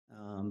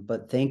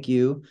But thank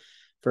you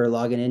for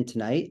logging in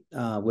tonight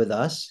with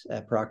us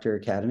at Proctor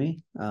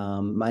Academy.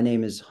 My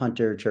name is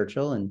Hunter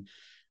Churchill, and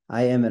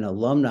I am an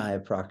alumni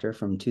of Proctor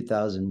from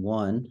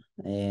 2001,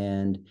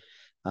 and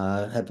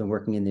have been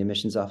working in the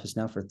admissions office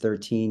now for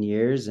 13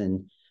 years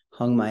and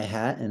hung my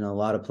hat in a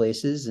lot of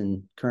places,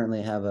 and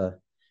currently have a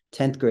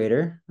 10th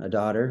grader, a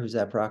daughter who's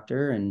at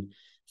Proctor, and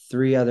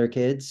three other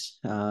kids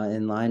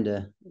in line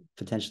to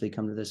potentially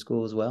come to this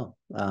school as well.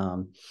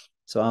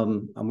 So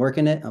I'm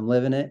working it, I'm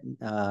living it,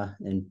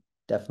 and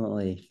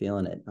definitely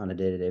feeling it on a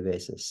day-to-day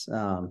basis.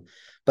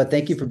 But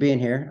thank you for being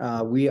here.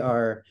 We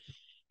are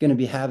going to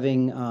be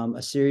having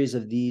a series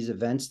of these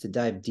events to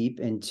dive deep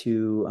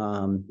into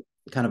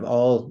kind of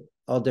all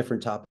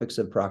different topics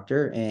of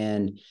Proctor.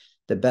 And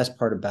the best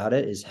part about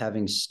it is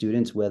having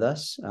students with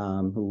us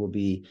who will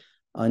be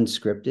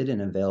unscripted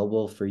and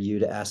available for you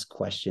to ask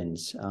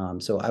questions.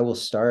 So I will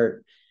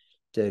start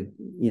to,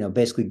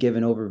 basically give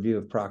an overview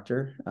of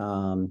Proctor,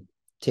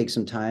 take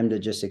some time to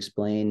just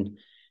explain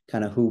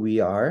kind of who we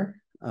are.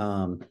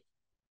 And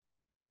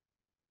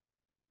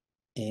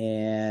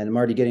I'm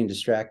already getting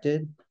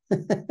distracted.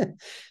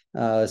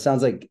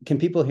 Sounds like, can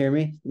people hear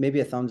me? Maybe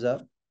a thumbs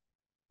up.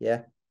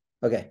 Yeah.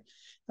 Okay.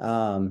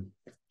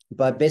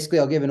 But basically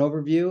I'll give an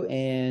overview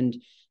and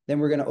then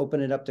we're going to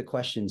open it up to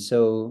questions.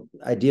 So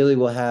ideally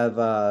we'll have,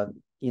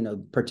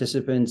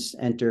 participants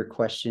enter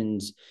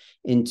questions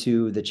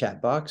into the chat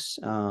box,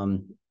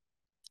 and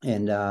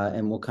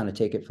we'll kind of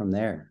take it from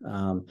there.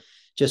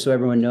 Just so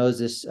everyone knows,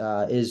 this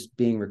is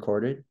being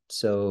recorded.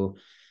 So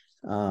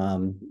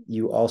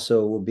you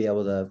also will be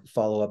able to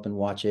follow up and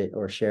watch it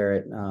or share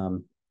it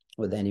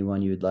with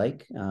anyone you'd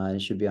like.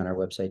 It should be on our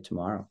website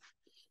tomorrow.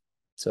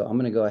 So I'm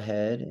going to go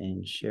ahead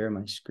and share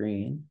my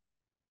screen.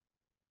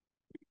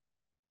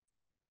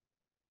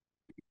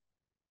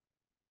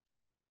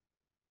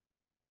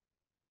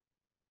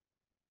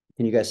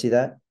 Can you guys see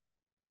that?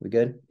 We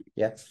good?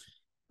 Yeah.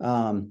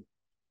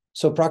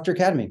 So Proctor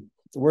Academy,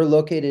 we're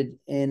located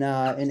in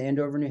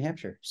Andover, New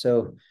Hampshire.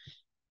 So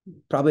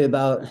probably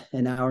about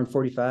an hour and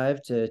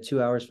 45 to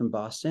 2 hours from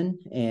Boston.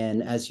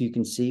 And as you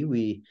can see,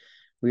 we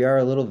are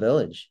a little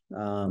village.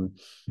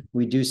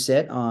 We do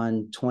sit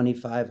on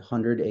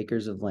 2,500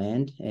 acres of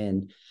land,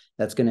 and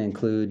that's going to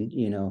include,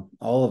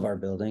 all of our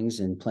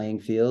buildings and playing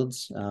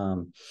fields.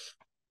 And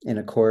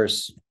of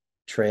course,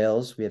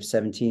 trails. We have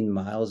 17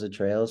 miles of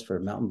trails for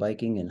mountain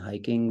biking and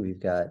hiking.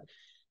 We've got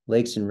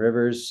lakes and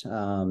rivers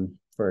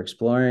for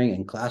exploring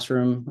and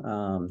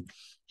classroom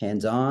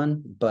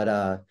hands-on.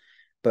 But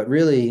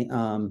really,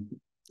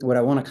 what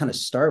I want to kind of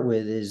start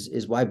with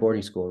is why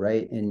boarding school,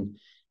 right? And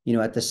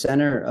at the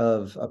center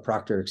of a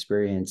Proctor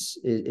experience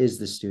is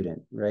the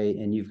student, right?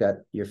 And you've got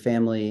your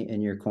family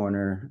in your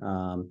corner,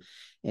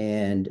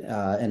 and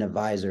an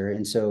advisor.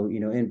 And so,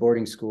 in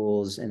boarding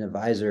schools, an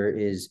advisor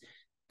is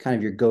kind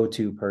of your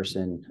go-to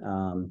person.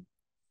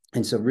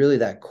 And so really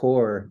that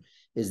core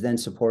is then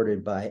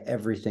supported by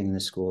everything the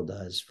school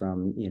does,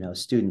 from,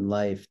 student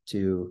life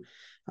to,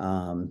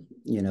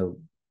 to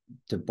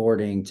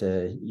boarding,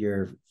 to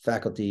your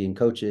faculty and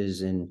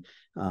coaches, and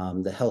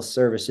the health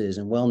services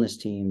and wellness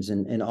teams,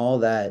 and all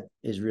that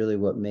is really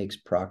what makes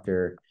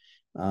Proctor,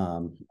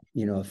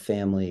 a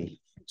family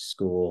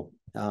school.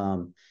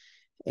 And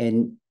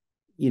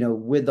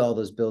with all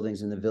those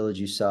buildings in the village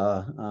you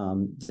saw,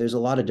 there's a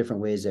lot of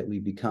different ways that we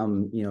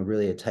become,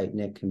 really a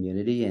tight-knit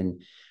community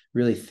and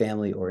really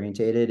family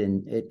orientated.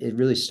 And it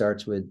really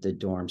starts with the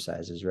dorm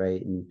sizes,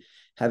 right? And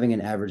having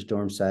an average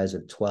dorm size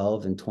of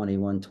 12 and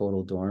 21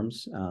 total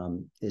dorms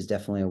is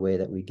definitely a way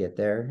that we get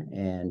there.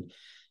 And,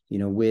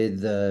 with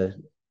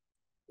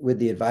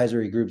the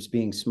advisory groups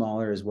being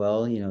smaller as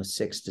well,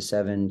 6 to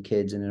 7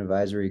 kids in an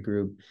advisory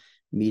group,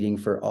 meeting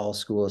for all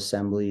school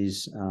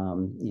assemblies,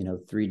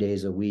 3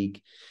 days a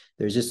week.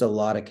 There's just a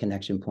lot of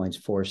connection points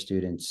for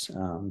students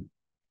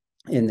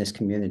in this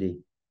community.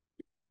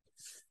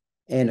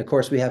 And of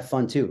course, we have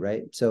fun too,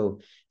 right? So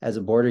as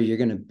a boarder, you're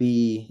going to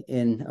be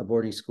in a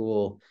boarding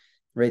school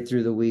right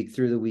through the week,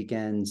 through the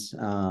weekends,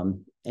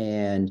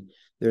 and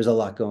there's a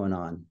lot going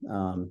on.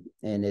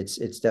 And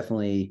it's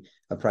definitely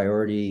a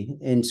priority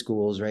in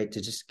schools, right, to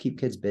just keep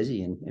kids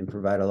busy and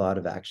provide a lot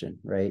of action,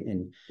 right?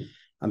 And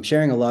I'm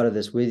sharing a lot of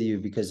this with you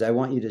because I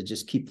want you to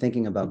just keep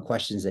thinking about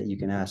questions that you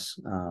can ask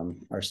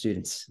our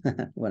students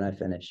when I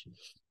finish.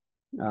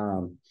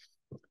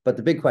 But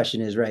the big question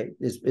is, right,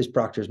 is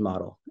Proctor's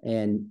model.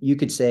 And you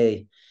could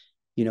say,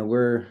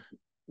 we're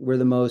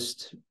the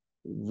most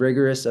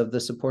rigorous of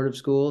the supportive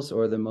schools,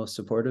 or the most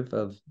supportive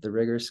of the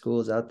rigorous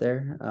schools out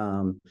there.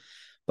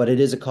 But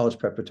it is a college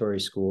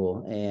preparatory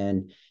school,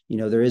 and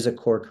there is a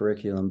core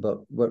curriculum, but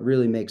what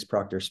really makes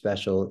Proctor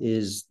special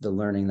is the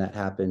learning that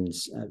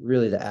happens,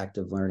 really the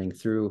active learning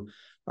through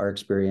our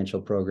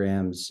experiential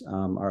programs,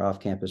 our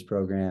off-campus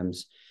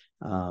programs.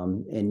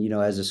 And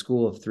as a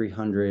school of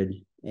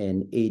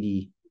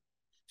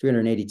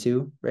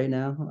 382 right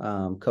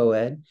now,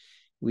 co-ed,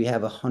 we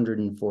have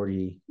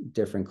 140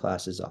 different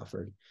classes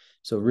offered.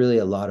 So really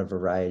a lot of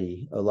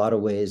variety, a lot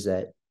of ways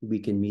that we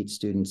can meet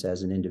students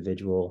as an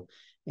individual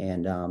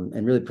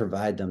and really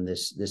provide them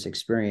this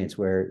experience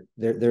where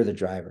they're the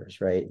drivers,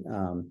 right?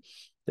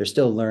 They're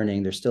still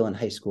learning, they're still in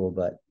high school,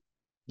 but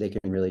they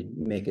can really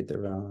make it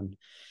their own.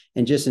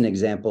 And just an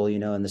example,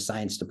 in the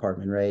science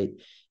department, right?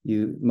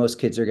 Most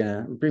kids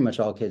are pretty much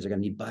all kids are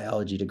gonna need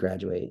biology to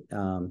graduate.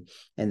 And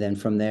then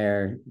from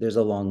there, there's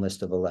a long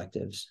list of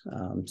electives.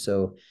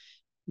 So,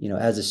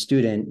 as a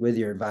student with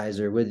your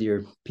advisor, with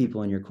your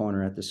people in your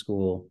corner at the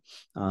school,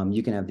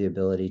 you can have the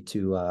ability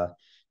to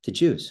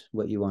choose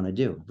what you want to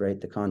do, right?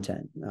 The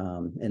content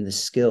and the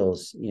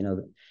skills,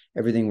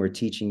 everything we're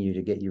teaching you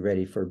to get you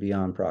ready for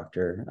beyond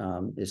Proctor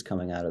is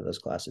coming out of those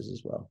classes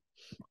as well.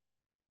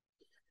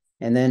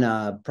 And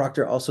then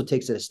Proctor also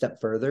takes it a step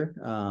further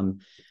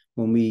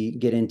when we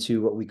get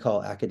into what we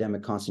call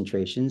academic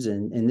concentrations.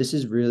 And this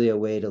is really a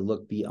way to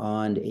look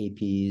beyond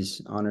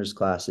APs, honors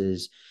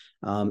classes,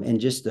 and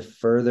just to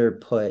further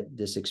put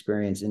this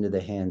experience into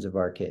the hands of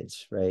our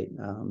kids, right?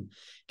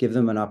 Give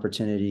them an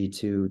opportunity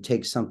to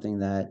take something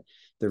that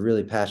they're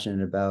really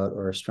passionate about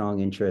or a strong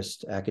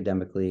interest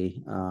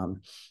academically,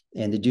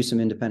 and to do some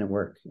independent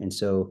work. And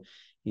so,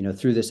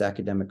 through this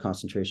academic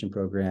concentration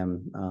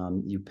program,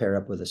 you pair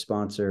up with a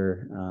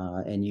sponsor,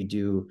 and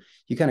you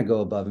kind of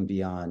go above and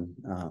beyond,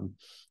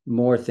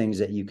 more things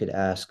that you could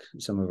ask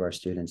some of our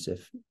students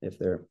if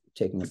they're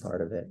taking a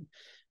part of it.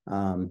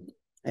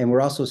 And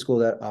we're also a school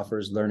that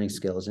offers learning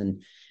skills.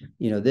 And,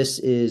 this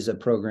is a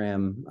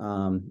program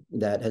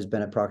that has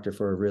been at Proctor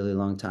for a really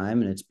long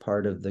time, and it's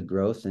part of the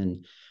growth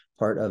and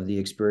part of the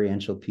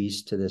experiential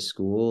piece to this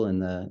school and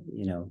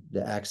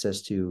the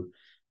access to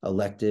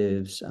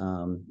electives.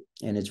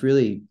 And it's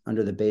really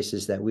under the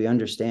basis that we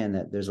understand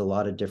that there's a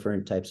lot of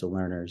different types of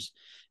learners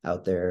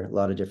out there, a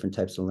lot of different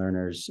types of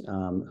learners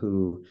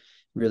who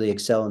really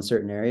excel in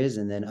certain areas,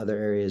 and then other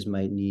areas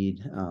might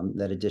need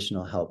that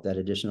additional help, that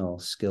additional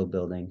skill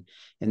building.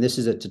 And this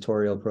is a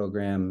tutorial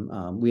program.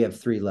 We have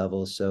 3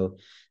 levels. So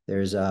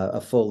there's a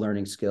full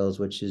learning skills,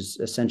 which is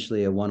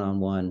essentially a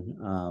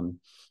one-on-one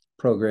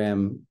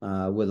program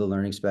with a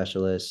learning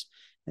specialist.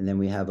 And then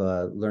we have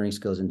a learning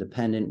skills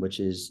independent,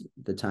 which is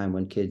the time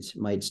when kids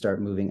might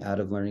start moving out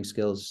of learning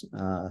skills.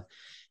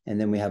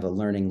 And then we have a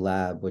learning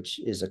lab, which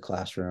is a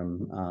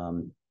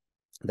classroom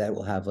that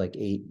will have like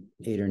eight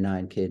or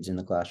 9 kids in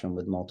the classroom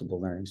with multiple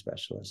learning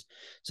specialists.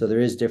 So there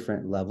is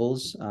different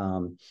levels.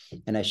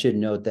 And I should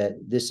note that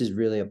this is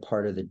really a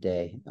part of the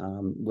day.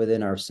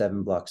 Within our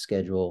 7-block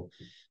schedule,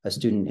 a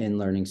student in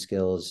learning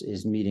skills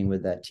is meeting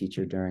with that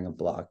teacher during a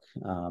block.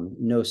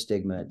 No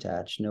stigma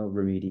attached, no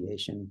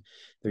remediation.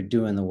 They're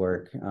doing the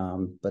work,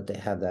 but they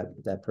have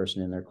that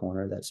person in their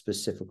corner that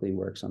specifically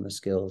works on the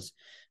skills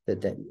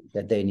that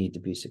they need to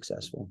be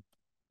successful.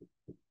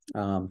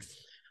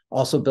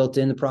 Also built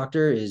in the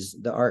Proctor is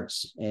the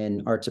arts,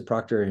 and arts at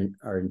Proctor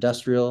are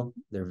industrial,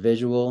 they're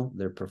visual,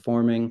 they're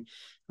performing.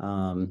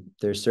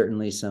 There's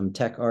certainly some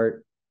tech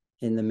art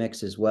in the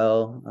mix as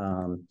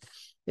well.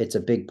 It's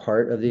a big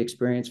part of the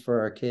experience for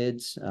our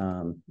kids.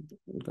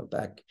 Go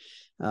back,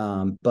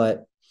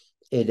 but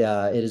it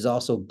is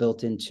also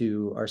built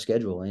into our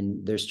schedule,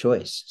 and there's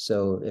choice.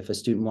 So if a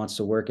student wants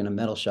to work in a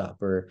metal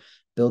shop or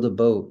build a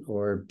boat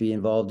or be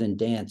involved in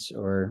dance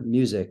or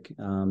music,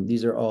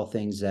 these are all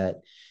things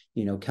that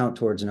count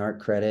towards an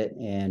art credit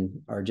and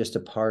are just a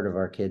part of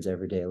our kids'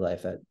 everyday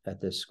life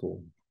at this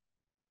school.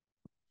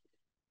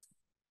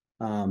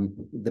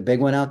 The big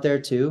one out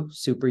there too,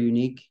 super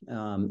unique,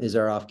 is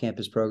our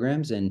off-campus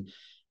programs. And,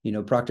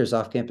 Proctor's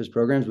off-campus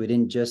programs, we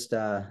didn't just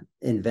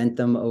invent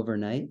them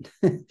overnight.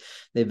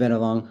 They've been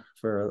along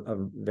for a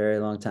very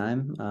long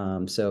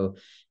time. So,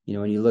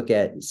 when you look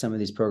at some of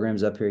these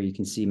programs up here, you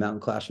can see Mountain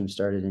Classroom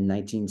started in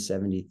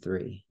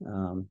 1973.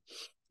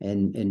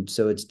 And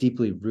so it's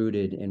deeply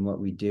rooted in what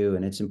we do.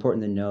 And it's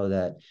important to know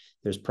that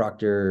there's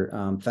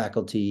Proctor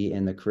faculty,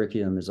 and the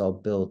curriculum is all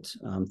built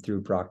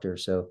through Proctor.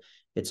 So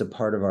it's a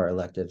part of our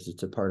electives.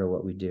 It's a part of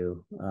what we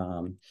do.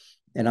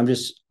 And I'm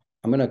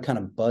going to kind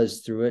of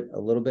buzz through it a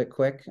little bit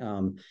quick,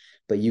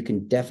 but you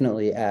can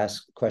definitely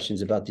ask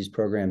questions about these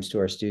programs to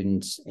our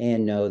students,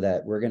 and know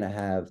that we're going to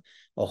have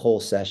a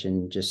whole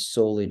session just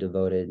solely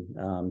devoted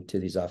to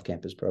these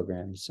off-campus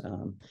programs.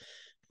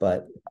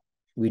 But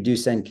we do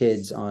send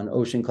kids on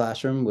Ocean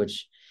Classroom,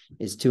 which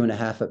is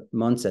 2.5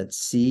 months at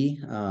sea.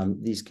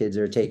 These kids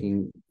are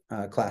taking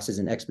classes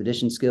in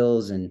expedition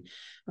skills and,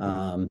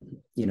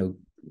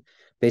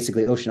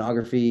 basically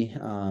oceanography,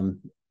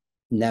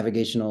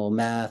 navigational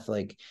math,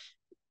 like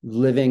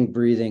living,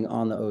 breathing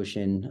on the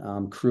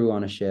ocean, crew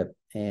on a ship,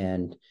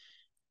 and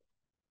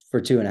for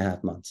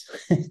 2.5 months,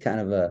 kind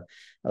of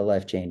a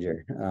life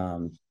changer.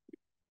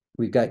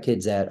 We've got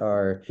kids that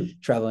are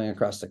traveling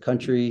across the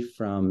country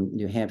from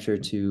New Hampshire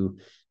to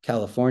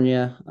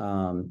California,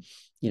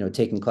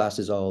 taking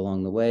classes all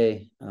along the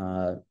way,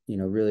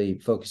 really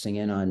focusing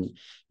in on,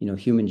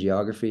 human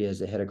geography as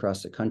they head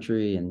across the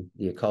country and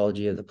the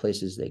ecology of the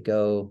places they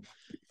go.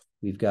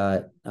 We've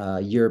got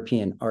a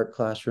European art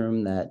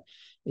classroom that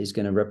is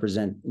going to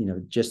represent,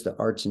 just the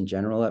arts in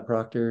general at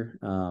Proctor,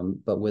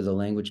 but with a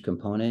language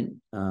component,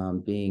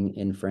 being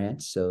in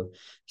France. So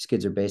these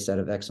kids are based out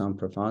of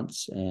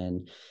Aix-en-Provence,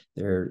 and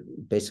they're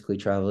basically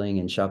traveling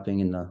and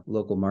shopping in the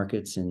local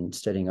markets and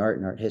studying art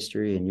and art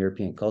history and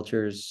European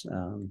cultures.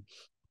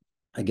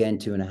 Again,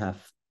 2.5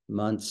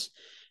 months.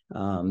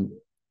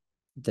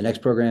 The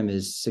next program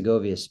is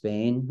Segovia,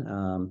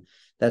 Spain.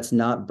 That's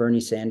not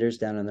Bernie Sanders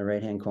down in the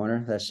right-hand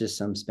corner. That's just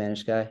some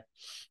Spanish guy.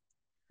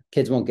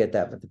 Kids won't get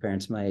that, but the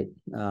parents might.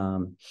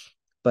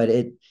 But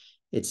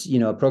it's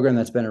a program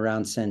that's been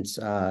around since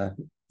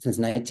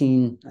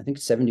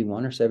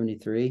 71 or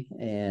 73,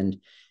 and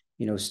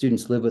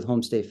students live with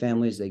home state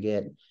families. They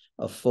get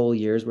a full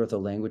year's worth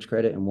of language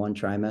credit in one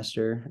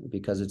trimester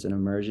because it's an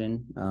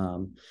immersion.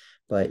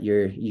 But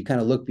you kind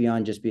of look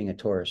beyond just being a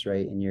tourist,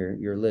 right? And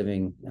you're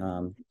living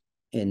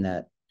in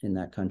that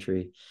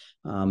country.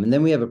 And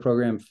then we have a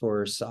program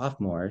for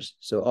sophomores.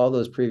 So all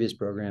those previous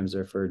programs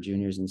are for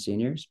juniors and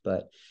seniors,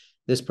 but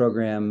this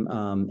program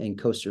in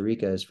Costa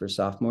Rica is for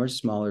sophomores,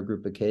 smaller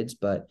group of kids,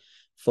 but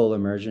full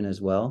immersion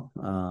as well.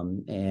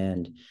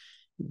 And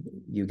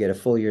you get a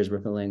full year's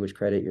worth of language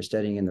credit. You're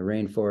studying in the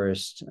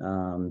rainforest.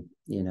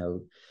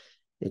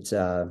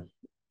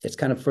 It's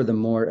kind of for the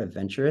more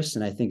adventurous,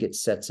 and I think it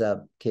sets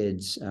up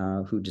kids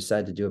who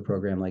decide to do a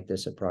program like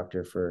this at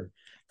Proctor for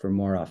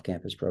more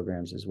off-campus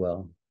programs as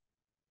well.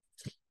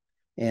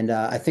 And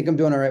I think I'm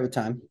doing all right with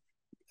time.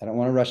 I don't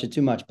want to rush it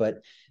too much,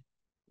 but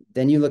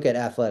then you look at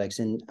athletics,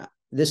 and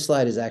this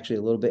slide is actually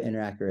a little bit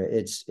inaccurate.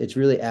 It's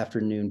really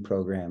afternoon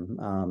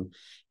program.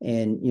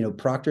 And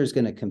Proctor is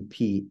going to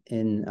compete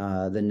in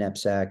the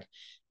NEPSAC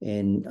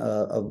in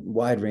a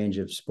wide range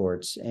of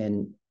sports.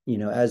 And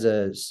as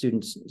a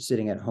student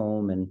sitting at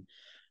home and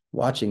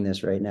watching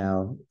this right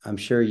now, I'm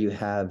sure you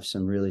have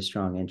some really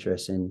strong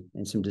interests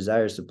and some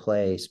desires to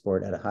play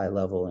sport at a high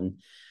level. And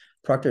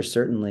Proctor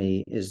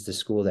certainly is the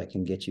school that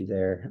can get you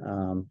there.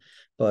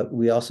 But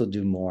we also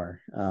do more.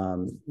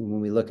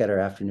 When we look at our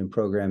afternoon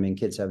programming,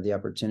 kids have the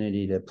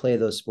opportunity to play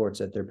those sports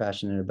that they're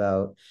passionate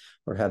about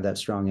or have that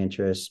strong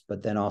interest,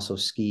 but then also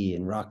ski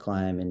and rock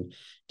climb and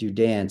do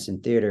dance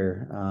and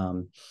theater,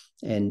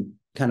 and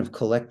kind of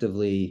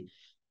collectively,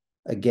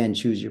 again,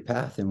 choose your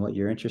path and what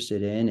you're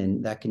interested in,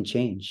 and that can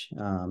change.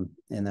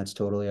 And that's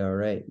totally all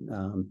right.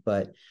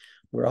 But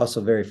we're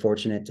also very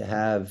fortunate to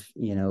have,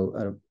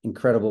 an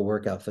incredible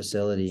workout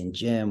facility and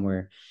gym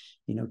where,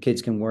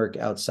 kids can work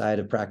outside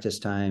of practice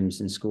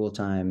times and school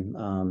time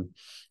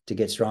to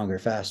get stronger,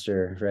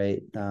 faster,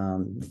 right?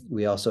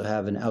 We also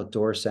have an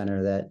outdoor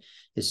center that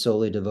is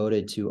solely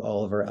devoted to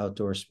all of our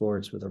outdoor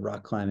sports with a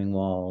rock climbing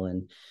wall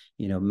and,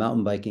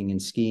 mountain biking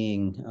and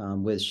skiing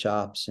with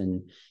shops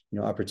and,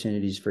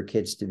 opportunities for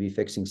kids to be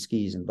fixing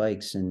skis and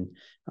bikes and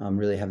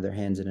really have their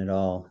hands in it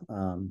all.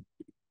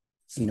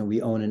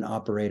 We own and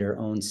operate our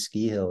own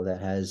ski hill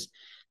that has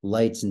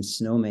lights and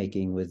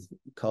snowmaking with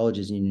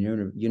colleges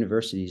and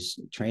universities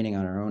training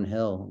on our own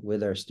hill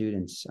with our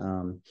students.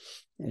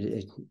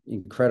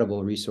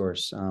 Incredible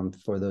resource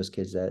for those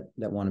kids that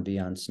want to be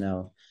on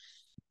snow.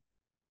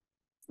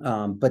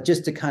 But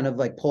just to kind of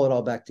like pull it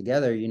all back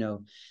together,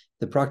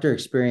 the Proctor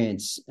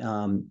experience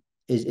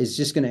is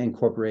just going to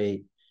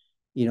incorporate,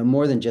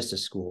 more than just a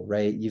school,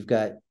 right? You've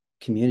got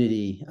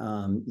community,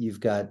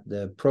 you've got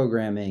the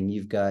programming,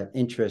 you've got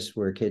interests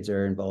where kids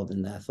are involved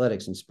in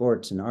athletics and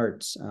sports and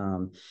arts.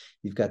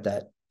 You've got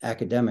that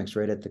academics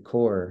right at the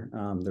core,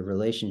 the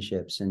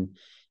relationships. And,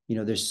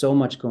 there's so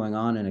much going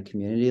on in a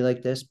community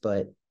like this,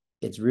 but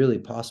it's really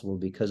possible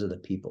because of the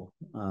people.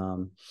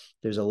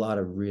 There's a lot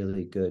of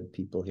really good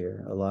people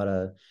here, a lot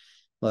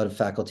of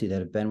faculty that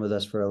have been with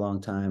us for a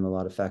long time, a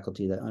lot of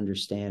faculty that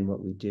understand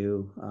what we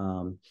do.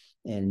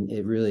 And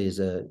it really is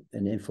an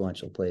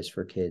influential place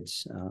for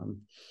kids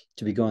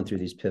to be going through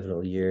these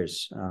pivotal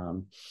years.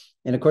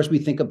 And of course, we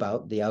think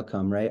about the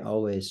outcome, right?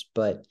 Always,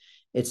 but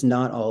it's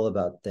not all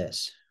about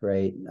this,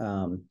 right?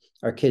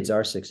 Our kids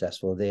are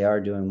successful. They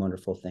are doing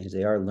wonderful things.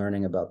 They are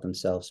learning about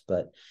themselves,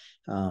 but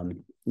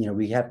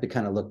we have to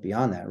kind of look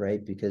beyond that,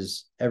 right?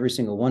 Because every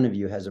single one of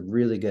you has a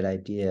really good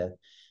idea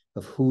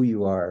of who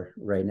you are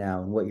right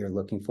now and what you're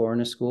looking for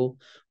in a school,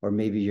 or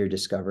maybe you're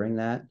discovering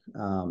that.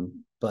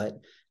 But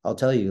I'll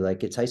tell you,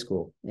 like, it's high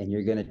school and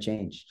you're going to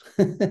change.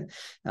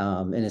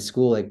 And a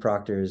school like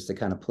Proctor is the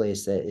kind of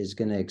place that is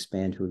going to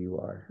expand who you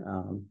are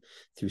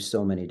through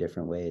so many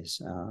different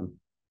ways.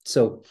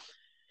 So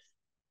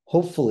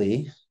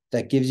hopefully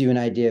that gives you an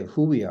idea of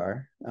who we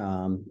are.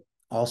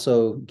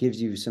 Also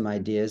gives you some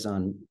ideas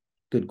on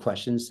good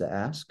questions to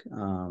ask.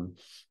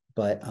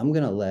 But I'm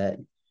going to let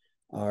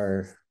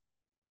our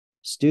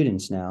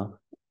students now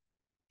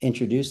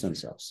introduce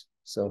themselves.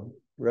 So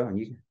Rowan,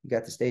 you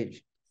got the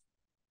stage.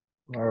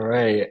 All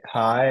right.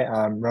 Hi,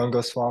 I'm Rohan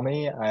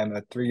Goswami. I'm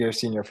a three-year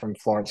senior from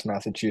Florence,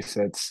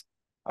 Massachusetts.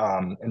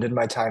 And in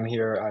my time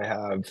here, I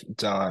have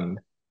done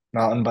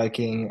mountain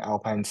biking,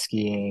 alpine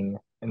skiing,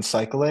 and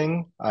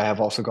cycling. I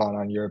have also gone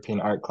on European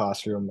art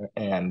classroom,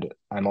 and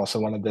I'm also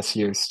one of this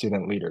year's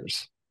student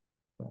leaders.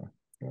 So,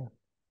 yeah.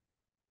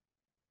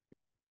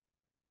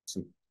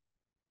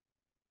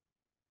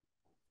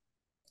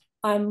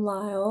 I'm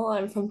Lyle.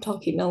 I'm from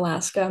Talkeetna,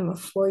 Alaska. I'm a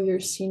four-year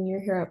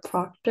senior here at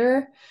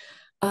Proctor.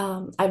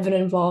 I've been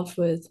involved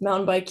with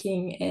mountain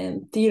biking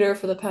and theater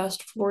for the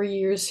past 4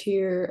 years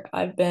here.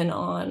 I've been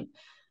on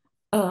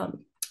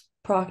um,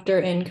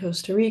 Proctor in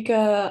Costa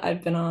Rica.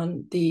 I've been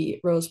on the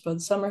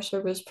Rosebud Summer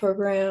Service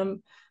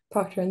program,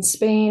 Proctor in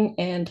Spain,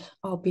 and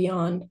I'll be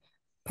on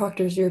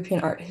Proctor's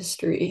European Art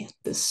History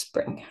this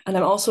spring. And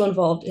I'm also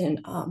involved in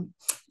an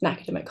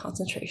academic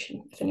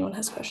concentration, if anyone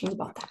has questions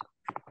about that.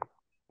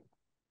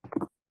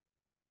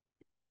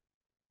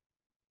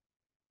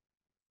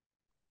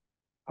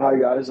 Hi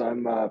guys,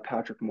 I'm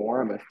Patrick Moore.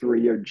 I'm a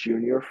three-year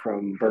junior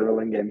from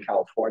Burlingame,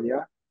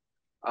 California.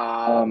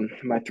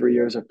 My 3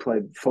 years I've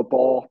played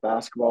football,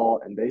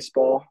 basketball, and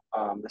baseball.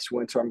 This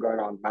winter I'm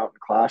going on mountain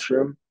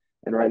classroom,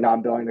 and right now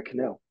I'm building the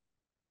canoe.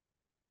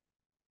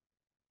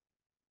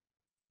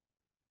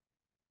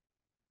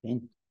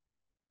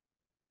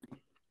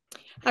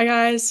 Hi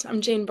guys,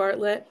 I'm Jane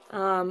Bartlett.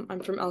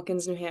 I'm from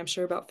Elkins, New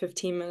Hampshire, about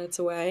 15 minutes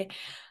away.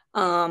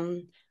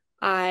 Um,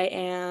 I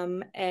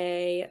am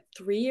a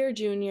three-year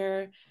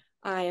junior.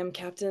 I am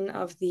captain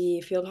of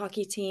the field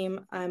hockey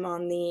team. I'm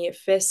on the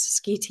FIS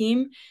ski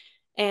team,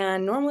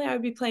 and normally I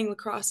would be playing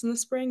lacrosse in the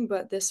spring,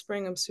 but this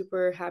spring I'm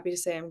super happy to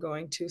say I'm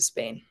going to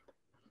Spain.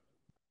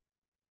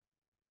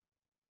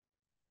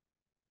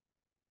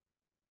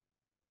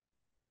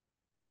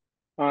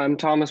 I'm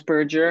Thomas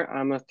Berger.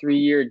 I'm a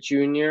three-year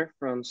junior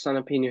from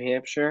Sunapee, New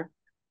Hampshire.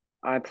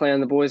 I play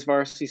on the boys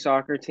varsity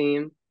soccer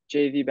team,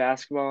 JV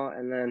basketball,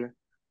 and then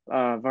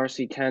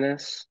varsity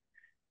tennis.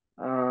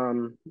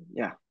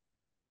 Yeah.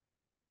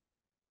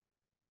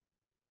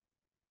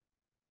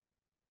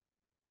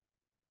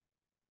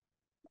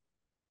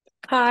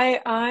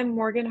 Hi, I'm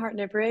Morgan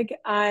Hartnibrig.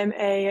 I'm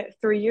a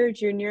three-year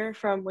junior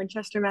from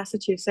Winchester,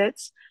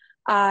 Massachusetts.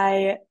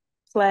 I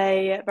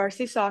play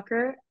varsity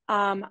soccer.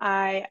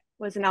 I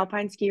was an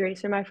alpine ski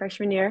racer my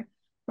freshman year.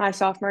 My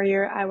sophomore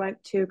year, I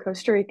went to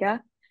Costa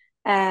Rica,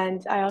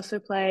 and I also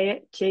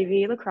play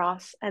JV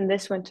lacrosse. And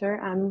this winter,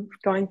 I'm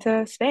going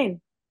to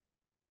Spain.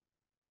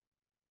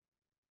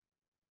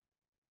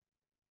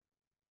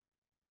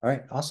 All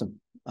right, awesome.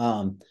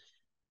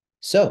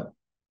 So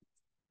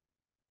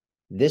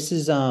this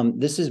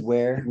is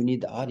where we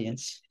need the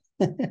audience.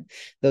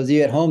 Those of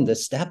you at home to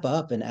step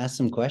up and ask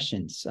some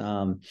questions.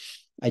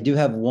 I do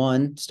have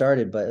one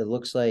started, but it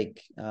looks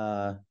like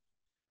I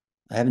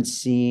haven't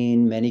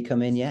seen many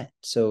come in yet.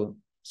 So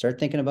start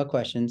thinking about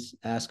questions,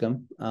 ask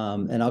them,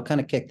 and I'll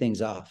kind of kick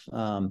things off.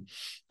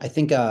 I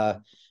think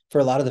for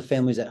a lot of the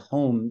families at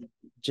home,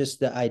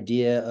 just the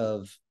idea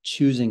of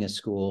choosing a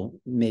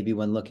school, maybe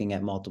when looking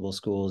at multiple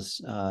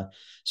schools,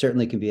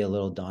 certainly can be a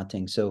little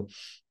daunting. So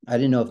I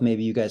didn't know if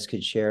maybe you guys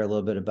could share a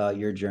little bit about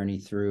your journey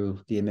through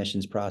the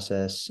admissions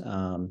process,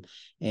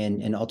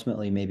 and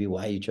ultimately maybe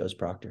why you chose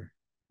Proctor.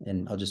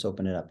 And I'll just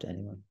open it up to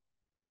anyone.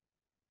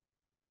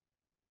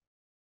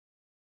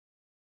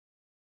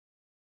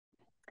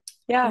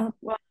 Yeah,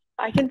 well,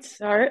 I can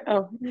start.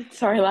 Oh,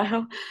 sorry,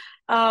 Lyle.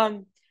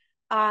 Um,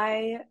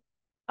 I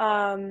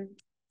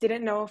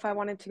didn't know if I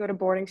wanted to go to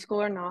boarding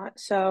school or not,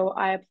 so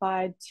I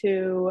applied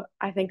to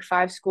I think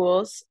five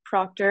schools: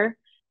 Proctor,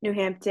 New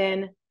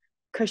Hampton,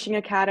 Cushing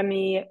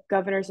Academy,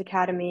 Governor's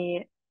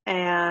Academy,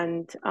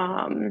 and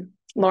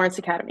Lawrence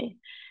Academy.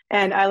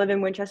 And I live in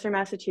Winchester,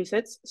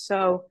 Massachusetts,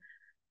 so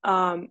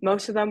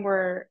most of them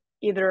were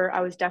either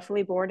I was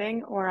definitely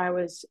boarding or I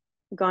was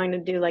going to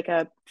do like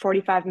a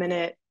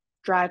 45-minute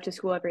drive to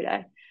school every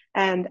day.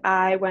 And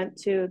I went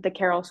to the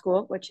Carroll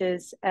School, which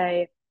is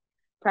a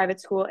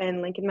private school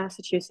in Lincoln,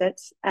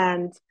 Massachusetts,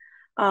 and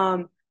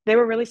they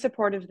were really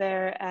supportive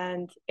there.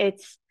 And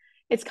it's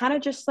kind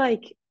of just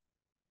like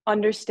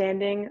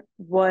understanding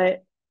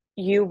what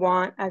you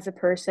want as a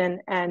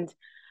person and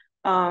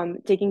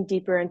digging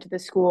deeper into the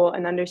school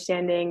and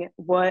understanding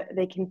what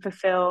they can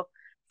fulfill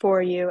for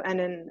you. And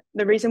then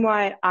the reason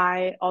why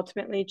I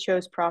ultimately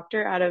chose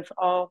Proctor out of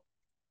all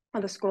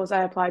of the schools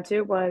I applied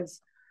to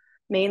was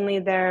mainly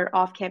their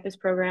off-campus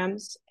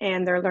programs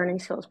and their learning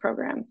skills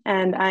program.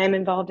 And I am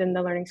involved in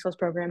the learning skills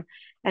program,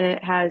 and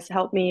it has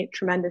helped me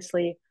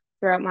tremendously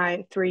throughout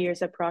my 3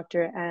 years at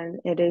Proctor, and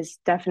it is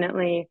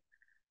definitely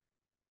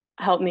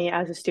helped me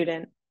as a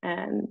student.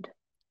 And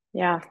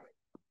yeah.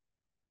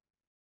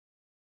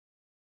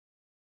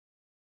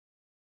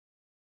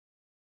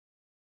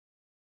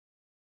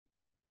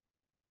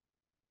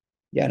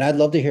 Yeah, and I'd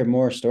love to hear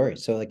more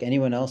stories. So, like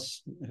anyone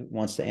else who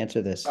wants to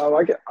answer this.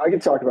 I can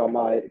talk about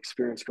my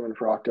experience going to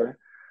Proctor.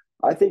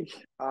 I think it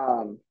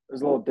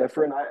was a little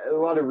different. A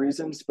lot of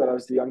reasons, but I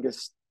was the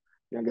youngest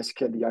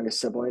kid, the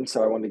youngest sibling,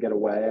 so I wanted to get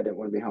away. I didn't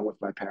want to be home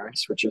with my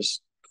parents, which is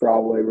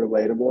probably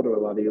relatable to a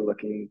lot of you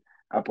looking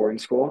at boarding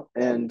school.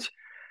 And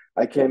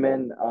I came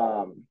in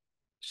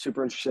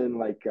super interested in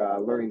like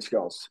learning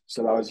skills,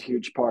 so that was a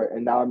huge part.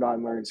 And now I'm not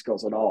in learning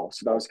skills at all,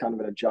 so that was kind of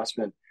an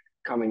adjustment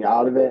coming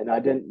out of it. And I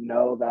didn't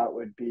know that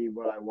would be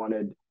what I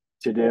wanted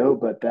to do,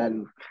 but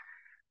then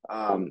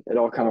it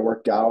all kind of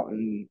worked out.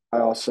 And I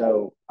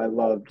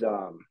loved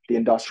the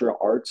industrial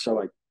arts,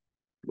 so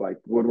like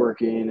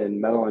woodworking and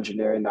metal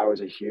engineering. That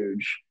was a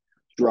huge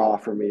draw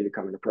for me to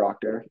come into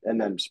Proctor, and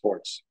then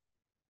sports.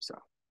 So.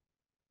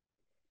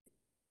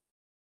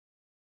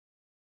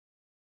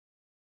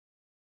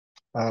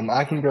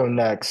 I can go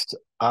next.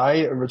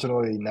 I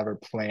originally never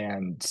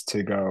planned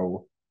to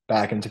go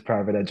back into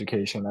private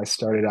education. I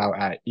started out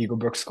at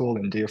Eaglebrook School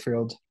in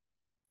Deerfield,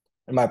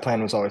 and my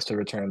plan was always to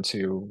return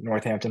to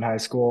Northampton High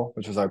School,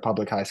 which was our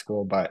public high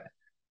school, but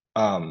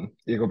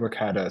Eaglebrook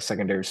had a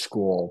secondary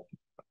school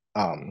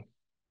um,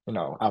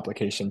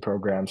 application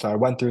program. So I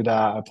went through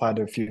that, applied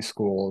to a few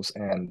schools,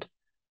 and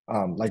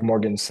like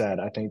Morgan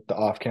said, I think the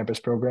off-campus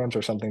programs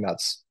are something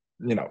that's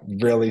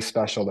really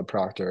special to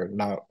Proctor.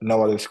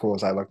 No other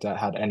schools I looked at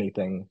had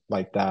anything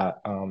like that.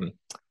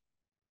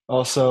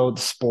 Also,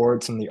 the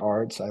sports and the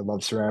arts. I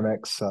love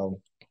ceramics,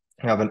 so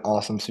I have an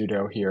awesome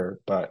studio here.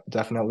 But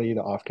definitely,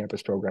 the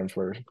off-campus programs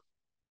were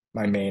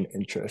my main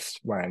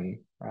interest when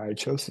I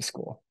chose the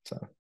school.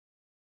 So.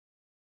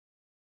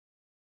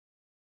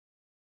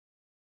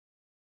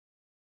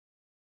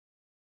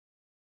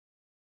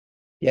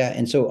 Yeah,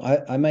 and so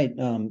I might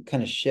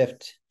kind of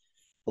shift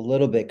a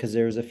little bit because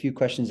there was a few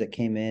questions that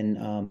came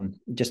in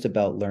just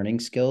about learning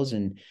skills,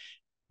 and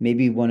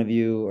maybe one of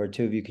you or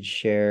two of you could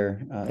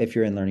share if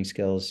you're in learning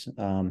skills,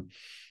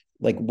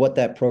 like what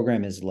that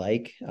program is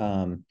like,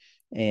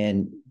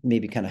 and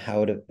maybe kind of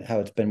how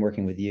it's been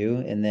working with you,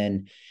 and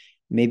then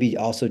maybe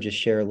also just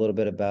share a little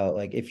bit about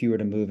like if you were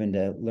to move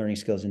into learning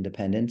skills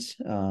independence,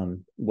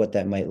 what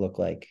that might look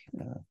like.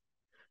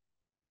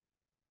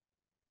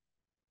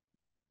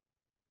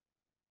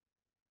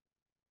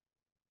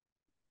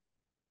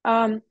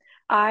 Um,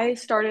 I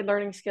started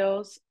learning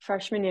skills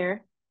freshman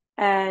year,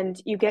 and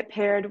you get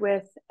paired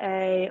with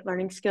a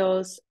learning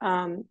skills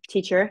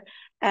teacher,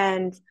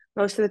 and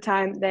most of the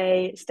time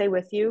they stay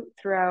with you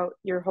throughout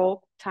your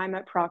whole time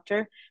at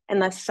Proctor,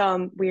 unless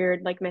some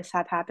weird like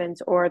mishap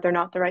happens or they're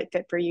not the right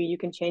fit for you, you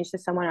can change to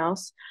someone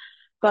else.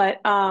 But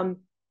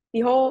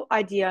the whole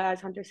idea,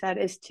 as Hunter said,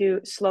 is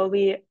to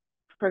slowly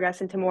progress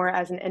into more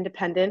as an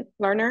independent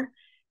learner.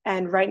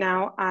 And right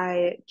now,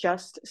 I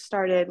just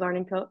started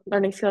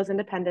learning skills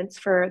independence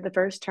for the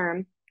first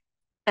term.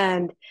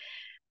 And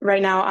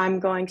right now, I'm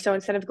going. So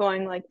instead of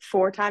going like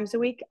 4 times a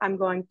week, I'm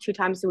going 2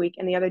 times a week,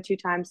 and the other 2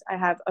 times, I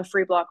have a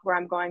free block where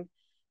I'm going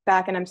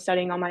back and I'm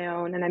studying on my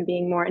own and I'm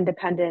being more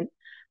independent.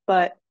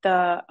 But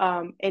the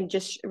in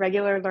just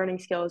regular learning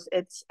skills,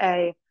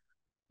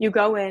 you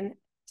go in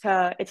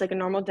to it's like a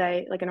normal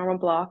day, like a normal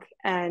block,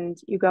 and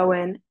you go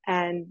in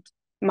and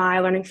my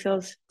learning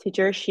skills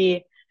teacher,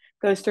 she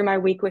goes through my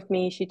week with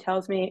me. She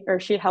tells me or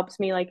she helps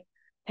me like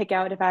pick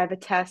out if I have a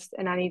test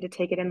and I need to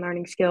take it in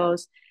learning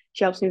skills.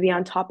 She helps me be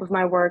on top of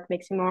my work,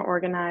 makes me more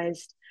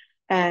organized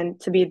and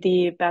to be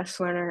the best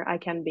learner I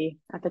can be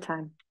at the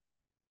time.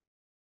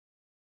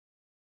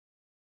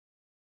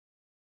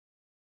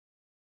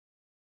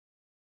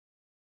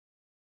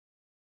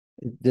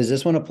 Does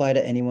this one apply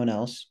to anyone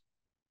else?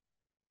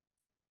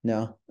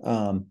 No.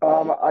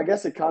 I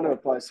guess it kind of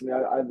applies to me.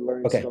 I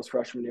learned Okay. skills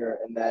freshman year,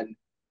 and then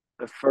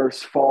the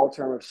first fall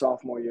term of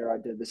sophomore year, I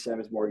did the same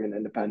as Morgan,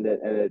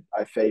 independent, and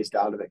I phased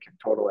out of it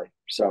totally.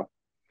 So,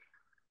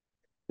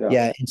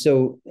 Yeah, and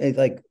so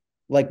like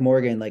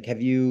Morgan, like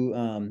have you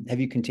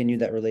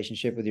continued that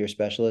relationship with your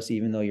specialist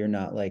even though you're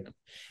not like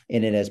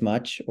in it as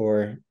much,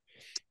 or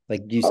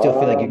like do you still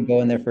feel like you can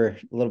go in there for a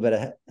little bit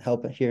of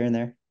help here and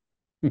there?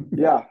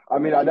 yeah, I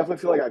mean, I definitely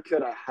feel like I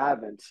could. I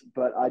haven't,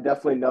 but I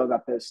definitely know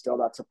that there's still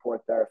that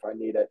support there if I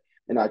need it,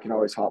 and I can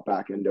always hop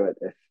back into it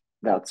if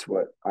that's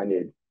what I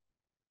need.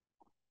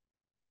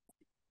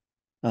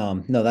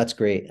 No, that's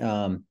great.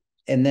 And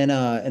then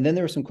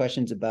there were some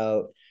questions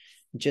about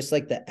just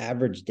like the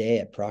average day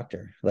at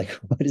Proctor. Like,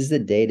 what does the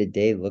day to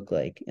day look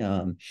like?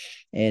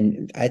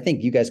 And I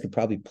think you guys could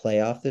probably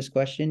play off this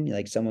question.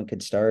 Like, someone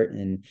could start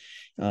and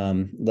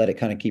let it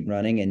kind of keep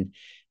running. And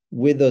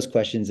with those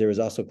questions, there was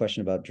also a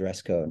question about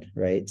dress code,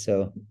 right?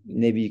 So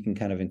maybe you can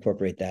kind of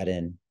incorporate that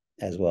in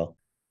as well.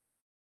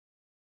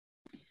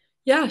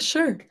 Yeah,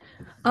 sure.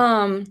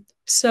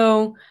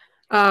 So,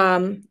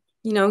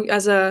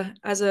 as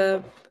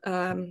a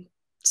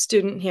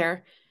student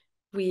here,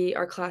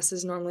 our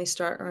classes normally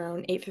start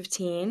around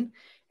 8:15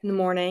 in the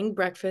morning.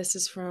 Breakfast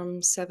is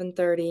from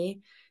 7:30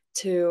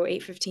 to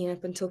 8:15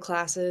 up until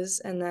classes,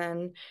 and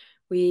then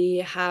we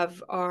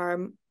have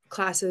our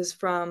classes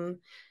from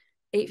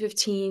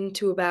 8:15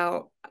 to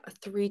about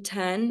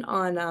 3:10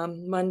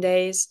 on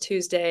Mondays,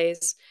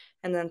 Tuesdays,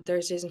 and then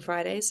Thursdays and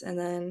Fridays, and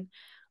then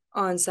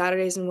on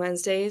Saturdays and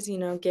Wednesdays,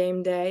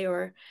 game day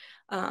or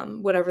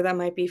whatever that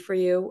might be for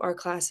you, our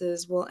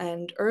classes will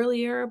end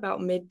earlier,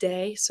 about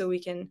midday, so we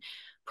can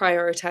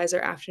prioritize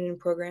our afternoon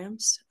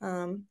programs.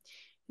 And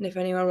if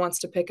anyone wants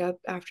to pick up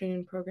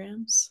afternoon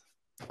programs.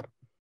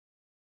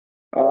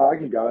 I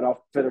can go and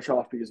I'll finish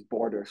off because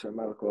border, so it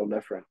might look a little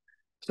different.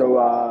 So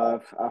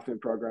afternoon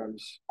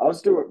programs, I'll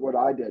just do what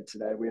I did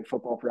today. We had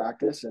football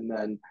practice, and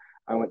then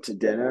I went to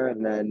dinner,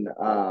 and then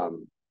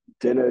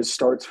dinner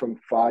starts from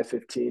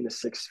 5:15 to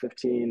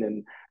 6:15,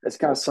 and this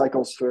kind of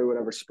cycles through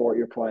whatever sport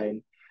you're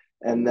playing.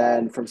 And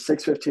then from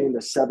 6:15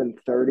 to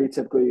 7:30,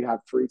 typically you have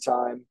free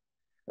time.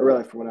 or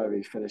really from whenever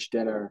you finish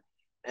dinner.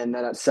 And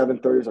then at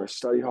 7:30 is our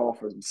study hall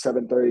from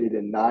 7:30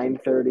 to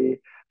 9:30.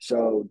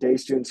 So day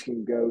students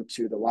can go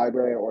to the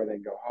library or they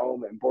can go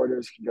home, and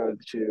boarders can go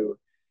to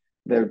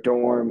their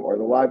dorm or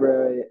the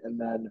library. And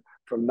then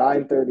from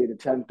 9:30 to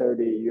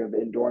 10:30, you have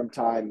in dorm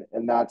time,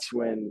 and that's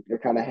when you're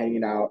kind of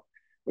hanging out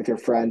with your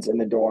friends in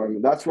the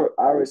dorm. That's what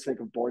I always think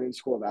of boarding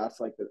school. That's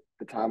like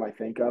the time I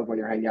think of when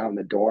you're hanging out in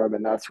the dorm,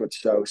 and that's what's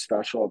so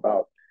special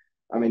about.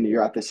 I mean,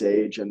 you're at this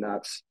age, and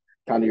that's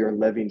kind of your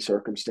living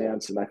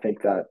circumstance, and I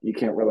think that you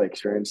can't really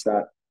experience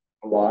that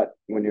a lot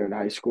when you're in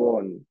high school,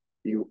 and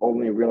you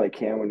only really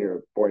can when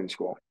you're boarding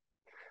school.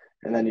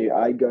 And then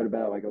I go to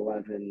bed at like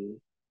 11.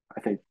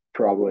 I think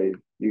probably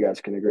you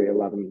guys can agree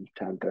 11,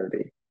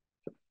 10:30.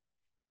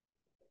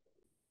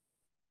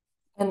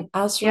 And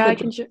as for Yeah, the I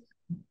can we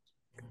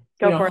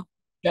go don't for have it.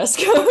 dress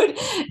code,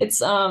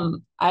 it's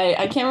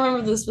I can't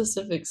remember the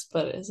specifics,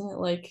 but isn't it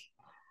like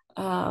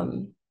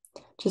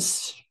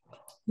just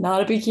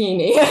not a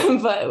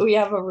bikini, but we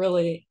have a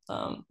really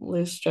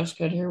loose dress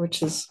code here,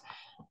 which is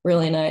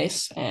really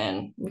nice,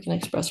 and we can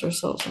express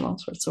ourselves in all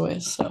sorts of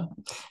ways. So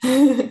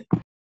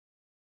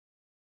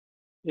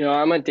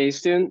I'm a day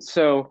student,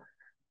 so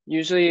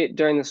usually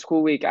during the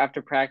school week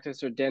after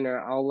practice or dinner,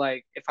 I'll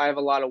like if I have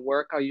a lot of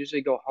work, I'll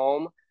usually go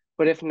home.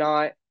 But if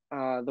not,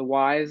 the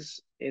Wise,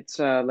 it's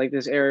like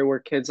this area where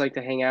kids like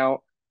to hang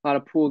out, a lot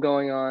of pool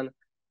going on.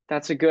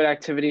 That's a good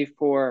activity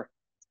for,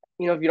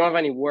 if you don't have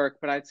any work,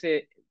 but I'd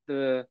say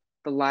the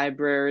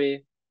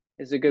library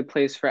is a good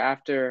place for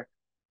after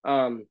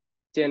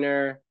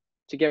dinner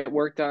to get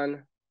work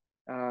done.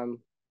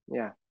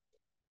 Yeah.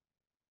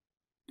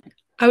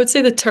 I would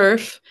say the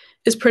turf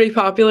is pretty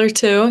popular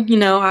too.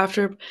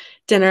 After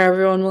dinner,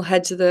 everyone will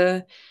head to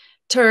the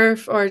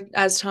turf, or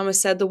as Thomas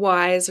said, the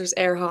Y's. There's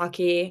air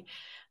hockey,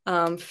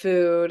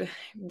 food,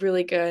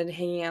 really good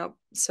hanging out,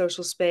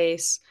 social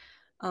space.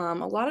 A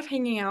lot of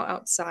hanging out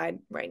outside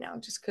right now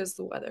just because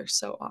the weather's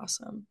so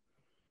awesome.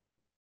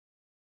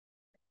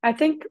 I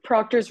think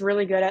Proctor's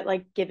really good at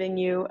like giving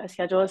you a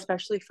schedule,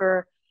 especially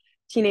for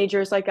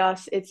teenagers like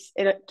us. It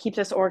keeps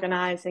us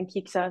organized and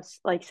keeps us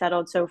like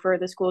settled. So for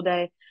the school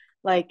day,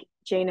 like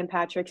Jane and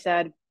Patrick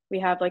said, we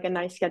have like a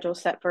nice schedule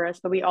set for us,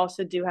 but we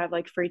also do have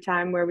like free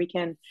time where we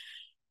can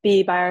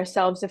be by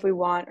ourselves if we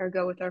want or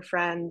go with our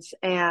friends.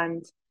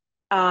 And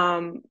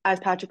as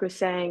Patrick was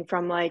saying,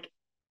 from like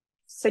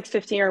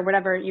 6:15 or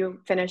whatever you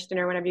finish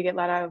dinner, whenever you get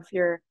let out of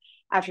your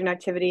afternoon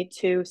activity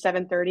to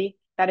 7:30,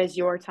 that is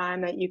your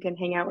time that you can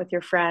hang out with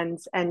your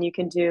friends and you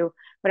can do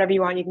whatever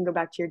you want. You can go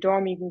back to your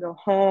dorm, you can go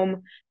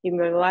home, you can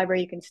go to the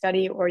library, you can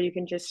study, or you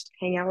can just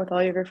hang out with all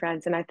of your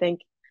friends. And I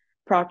think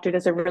Proctor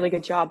does a really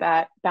good job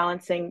at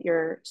balancing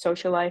your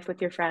social life with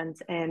your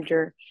friends and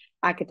your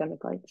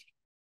academic life.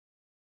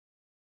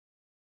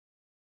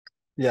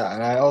 Yeah,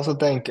 and I also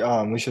think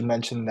we should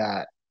mention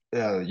that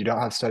you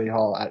don't have study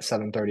hall at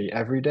 7:30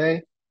 every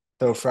day.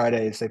 So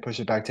Fridays they push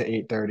it back to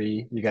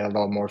 8:30. You get a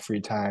little more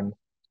free time,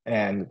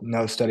 and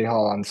no study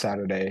hall on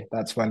Saturday.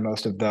 That's when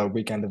most of the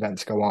weekend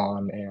events go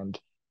on, and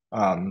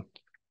um,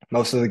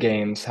 most of the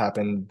games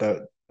happen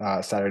the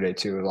Saturday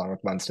too, along with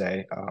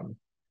Wednesday.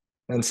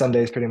 And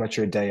Sunday is pretty much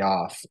your day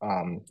off.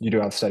 You do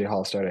have study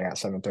hall starting at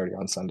 7:30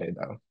 on Sunday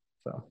though.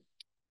 So.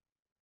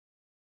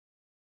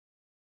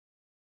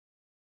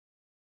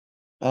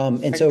 And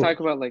I can so talk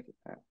about like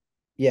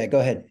yeah,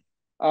 go ahead.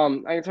 I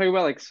can talk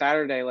about like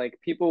Saturday. Like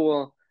people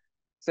will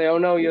say, "Oh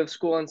no, you have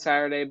school on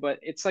Saturday," but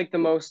it's like the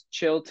most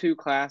chill two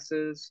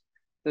classes.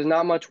 There's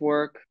not much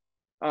work.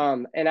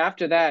 And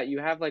after that, you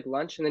have like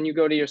lunch, and then you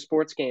go to your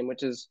sports game,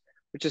 which is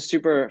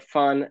super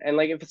fun. And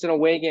like if it's an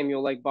away game,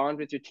 you'll like bond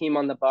with your team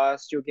on the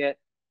bus. You'll get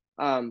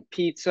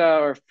pizza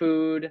or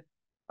food,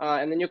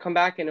 and then you'll come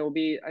back, and it will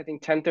be I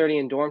think 10:30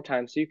 in dorm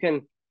time. So you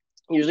can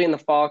usually in the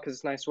fall because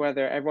it's nice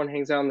weather. Everyone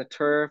hangs out on the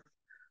turf.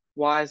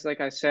 Wise,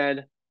 like I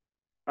said,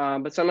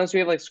 but sometimes we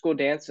have like school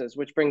dances,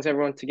 which brings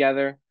everyone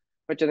together,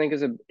 which I think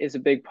is a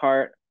big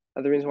part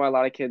of the reason why a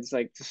lot of kids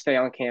like to stay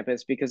on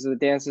campus because of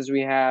the dances we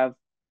have,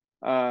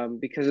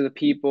 because of the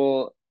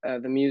people,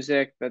 the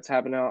music that's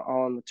happening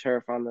all on the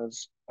turf on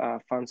those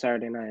fun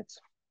Saturday nights.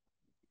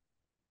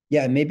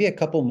 Yeah, maybe a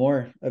couple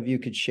more of you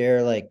could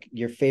share like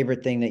your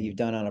favorite thing that you've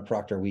done on a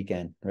Proctor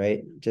weekend,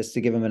 right? Just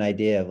to give them an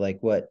idea of like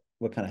what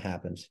kind of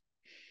happens.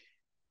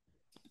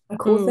 a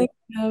cool thing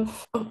we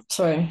have. Oh,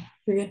 sorry,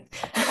 you're good.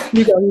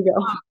 You go, you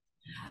go.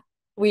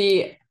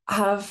 We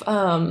have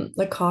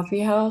the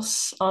coffee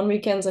house on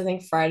weekends, I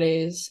think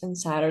Fridays and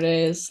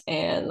Saturdays,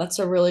 and that's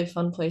a really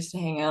fun place to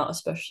hang out,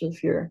 especially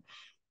if you're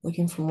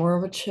looking for more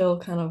of a chill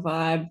kind of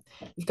vibe.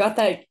 We've got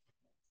that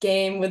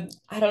game with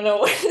I don't know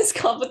what it's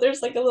called, but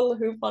there's like a little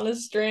hoop on a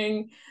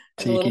string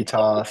and a Tiki little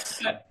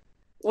toss.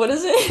 what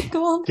is it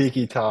called?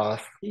 Tiki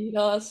toss. Tiki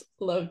toss.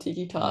 Love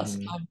tiki toss.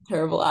 Mhm. I'm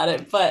terrible at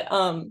it, but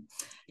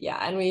yeah,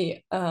 and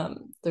we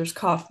there's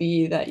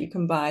coffee that you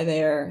can buy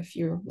there if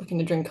you're looking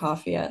to drink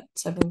coffee at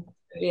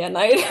 7:30 at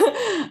night.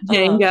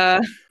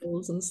 Jenga,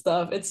 And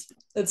stuff. It's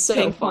so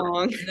ping fun.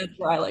 pong. And that's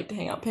where I like to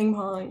hang out. Ping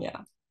pong,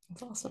 yeah.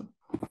 It's awesome.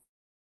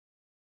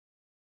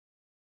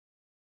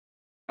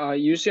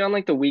 Usually on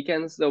like the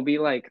weekends, there'll be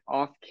like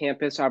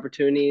off-campus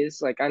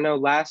opportunities. Like I know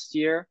last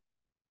year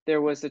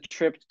there was a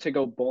trip to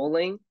go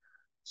bowling.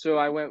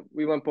 So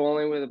we went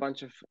bowling with a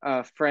bunch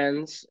of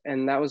friends,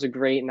 and that was a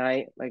great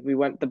night. Like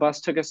the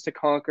bus took us to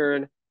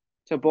Concord,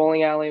 to a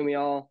bowling alley, and we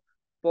all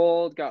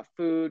bowled, got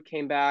food,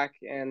 came back,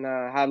 and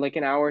had like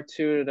an hour or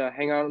two to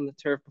hang out on the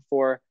turf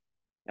before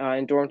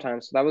in dorm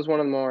time. So that was one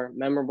of the more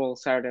memorable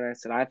Saturday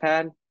nights that I've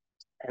had.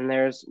 And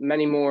there's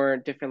many more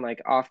different like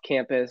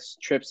off-campus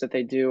trips that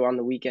they do on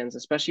the weekends,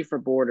 especially for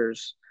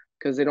boarders,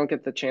 because they don't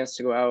get the chance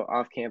to go out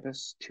off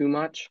campus too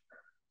much.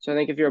 So I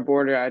think if you're a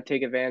boarder, I'd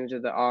take advantage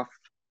of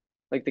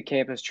like the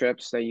campus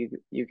trips that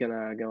you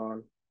can go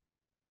on.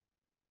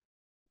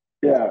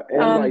 Yeah,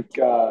 and Um, like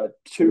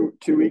two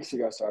weeks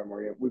ago, sorry,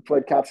 Morgan, we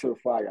played capture the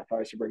flag. I thought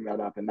I should bring that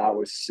up, and that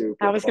was I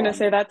super was gonna fun.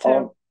 say that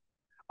too.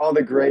 All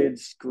the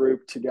grades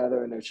grouped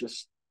together, and it's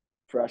just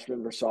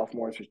freshmen versus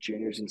sophomores with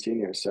juniors and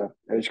seniors. So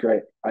it was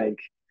great. I think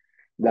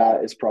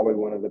that is probably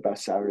one of the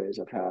best Saturdays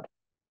I've had.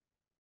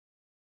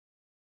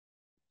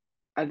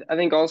 I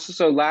think also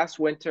so last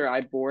winter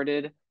I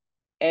boarded,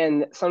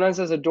 and sometimes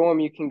as a dorm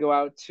you can go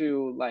out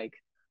to like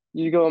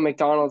you go a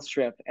McDonald's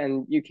trip,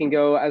 and you can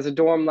go as a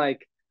dorm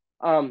like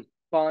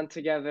bond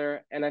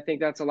together, and I think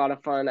that's a lot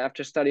of fun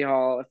after study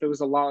hall. If it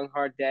was a long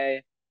hard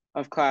day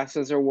of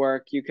classes or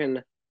work, you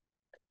can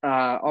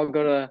all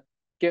go to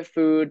get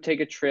food, take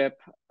a trip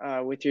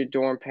with your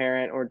dorm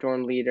parent or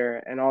dorm leader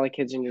and all the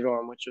kids in your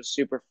dorm, which was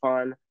super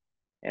fun,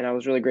 and I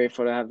was really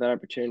grateful to have that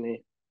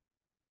opportunity.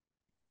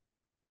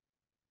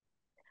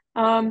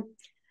 Um,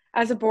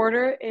 as a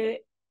boarder,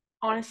 it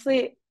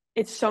honestly,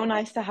 it's so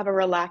nice to have a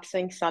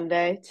relaxing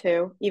Sunday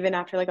too, even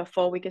after like a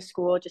full week of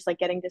school, just like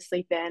getting to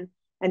sleep in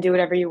and do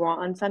whatever you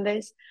want on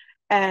Sundays.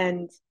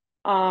 And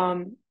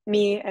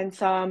me and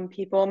some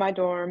people in my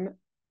dorm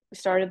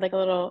started like a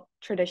little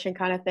tradition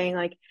kind of thing.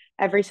 Like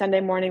every Sunday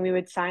morning, we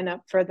would sign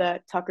up for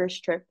the Tucker's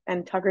trip,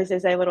 and Tucker's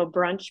is a little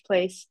brunch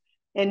place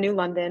in New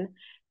London.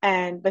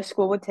 And the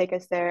school would take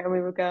us there, and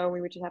we would go, and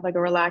we would just have like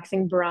a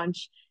relaxing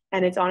brunch,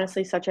 and it's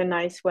honestly such a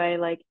nice way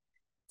like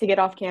to get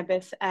off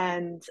campus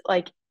and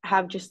like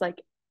have just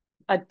like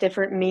a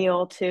different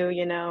meal too,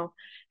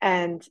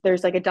 and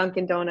there's like a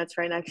Dunkin' Donuts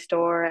right next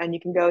door, and you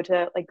can go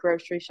to like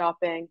grocery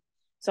shopping.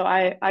 So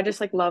I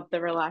just like love the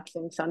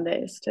relaxing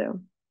Sundays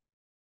too.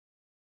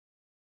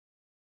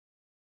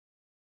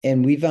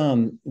 And we've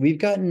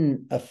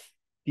gotten a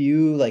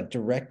few like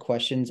direct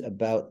questions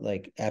about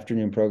like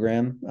afternoon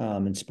program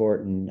and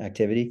sport and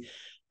activity.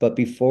 But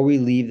before we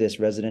leave this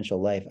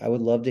residential life, I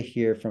would love to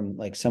hear from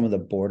like some of the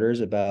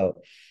boarders about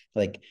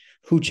like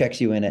who checks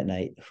you in at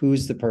night,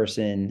 who's the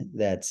person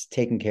that's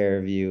taking care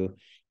of you,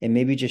 and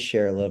maybe just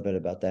share a little bit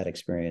about that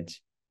experience.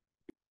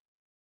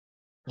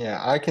 Yeah,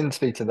 I can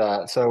speak to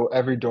that. So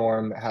every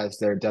dorm has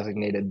their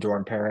designated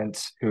dorm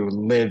parents who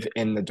live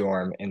in the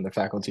dorm in the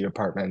faculty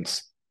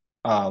apartments.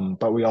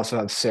 But we also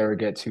have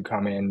surrogates who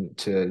come in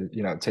to,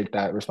 take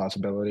that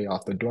responsibility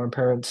off the dorm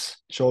parents'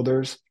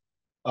 shoulders.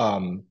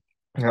 Um,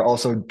 there are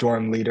also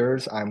dorm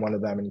leaders. I'm one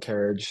of them in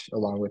Carriage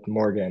along with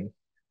Morgan.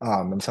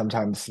 And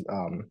sometimes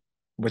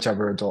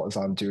whichever adult is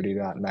on duty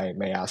that night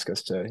may ask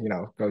us to,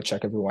 go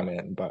check everyone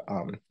in. But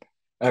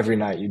every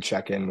night you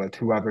check in with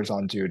whoever's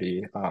on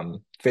duty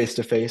face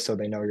to face so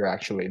they know you're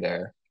actually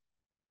there.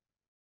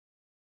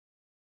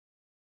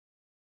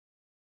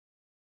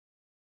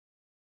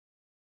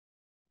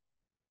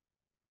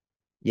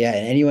 Yeah,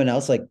 and anyone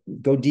else like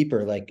go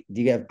deeper? Like,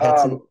 do you have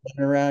pets in Um,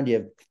 around? Do you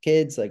have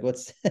kids? Like,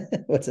 what's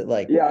what's it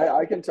like? yeah,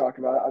 I can talk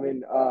about it. I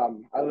mean,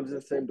 I lived in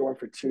the same dorm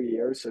for 2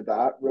 years, so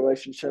that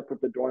relationship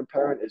with the dorm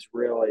parent is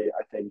really,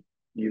 I think,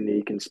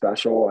 unique and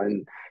special.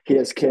 And he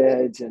has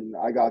kids, and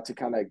I got to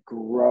kind of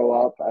grow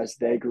up as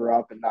they grew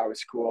up, and that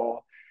was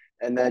cool.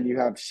 And then you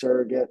have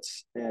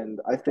surrogates, and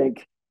I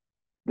think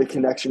the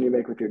connection you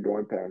make with your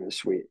dorm parent is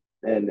sweet,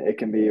 and it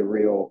can be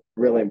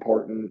really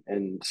important,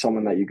 and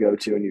someone that you go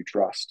to and you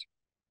trust.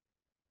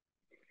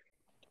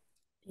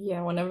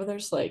 Yeah, whenever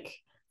there's like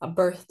a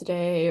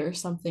birthday or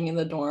something in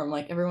the dorm,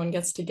 like everyone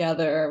gets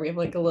together. We have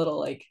like a little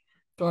like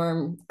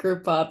dorm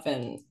group up,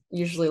 and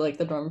usually like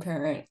the dorm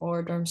parent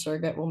or dorm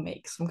surrogate will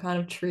make some kind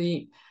of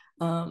treat.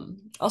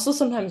 Also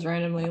sometimes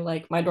randomly,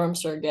 like my dorm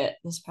surrogate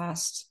this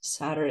past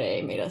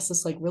Saturday made us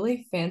this like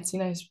really fancy,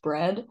 nice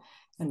bread,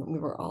 and we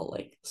were all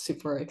like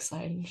super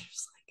excited.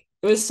 Just like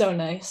it was so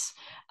nice.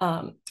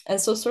 And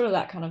so sort of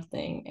that kind of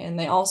thing. And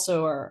they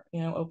also are,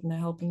 open to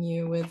helping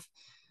you with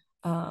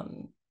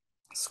um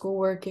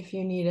schoolwork if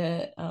you need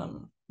it.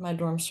 My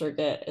dorm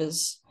surrogate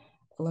is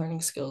a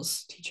learning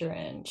skills teacher,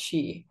 and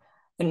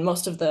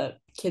most of the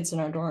kids in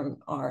our dorm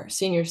are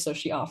seniors, so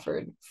she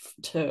offered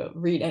to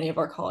read any of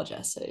our college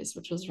essays,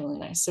 which was really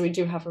nice. So we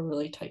do have a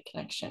really tight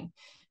connection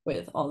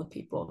with all the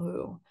people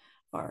who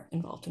are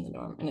involved in the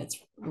dorm, and it's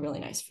really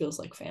nice. Feels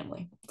like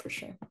family for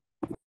sure.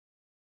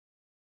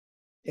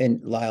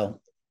 And Lyle,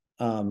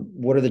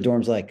 what are the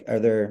dorms like? Are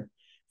there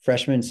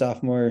freshmen,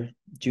 sophomore,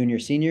 junior,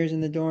 seniors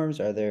in the dorms?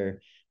 Are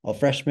there all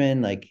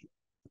freshmen? Like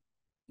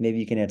maybe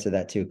you can answer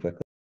that too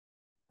quickly.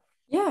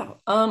 Yeah,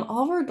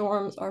 all of our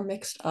dorms are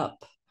mixed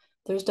up.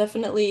 there's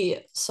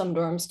definitely some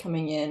dorms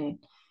coming in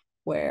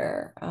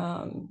where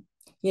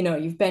you know,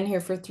 you've been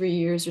here for 3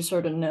 years, you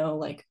sort of know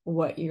like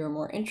what you're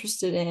more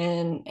interested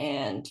in,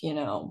 and you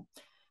know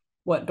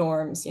what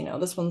dorms, you know,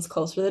 this one's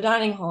closer to the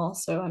dining hall,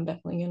 so I'm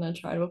definitely going to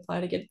try to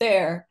apply to get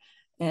there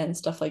and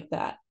stuff like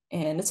that.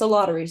 And it's a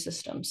lottery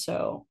system,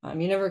 so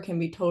you never can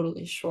be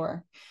totally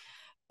sure.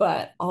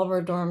 But all of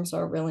our dorms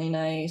are really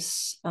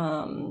nice.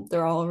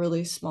 They're all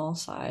really small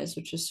size,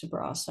 which is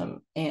super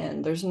awesome.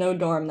 And there's no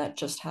dorm that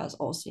just has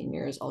all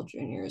seniors, all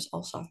juniors,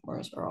 all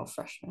sophomores, or all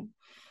freshmen.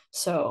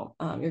 So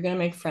you're going to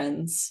make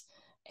friends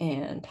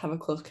and have a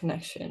close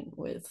connection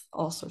with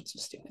all sorts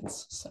of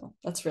students. So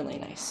that's really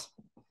nice.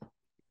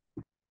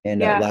 And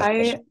Yeah, last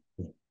question.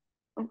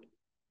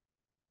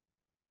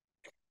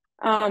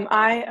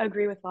 I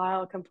agree with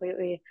Lyle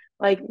completely.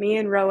 Like me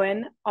and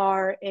Rowan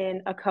are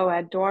in a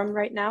co-ed dorm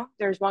right now.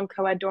 There's one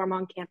co-ed dorm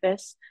on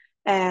campus,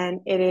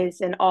 and it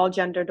is an all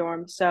gender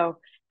dorm. So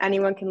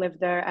anyone can live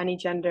there, any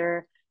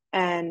gender,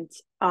 and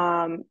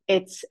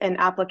it's an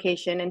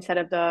application instead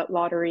of the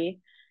lottery,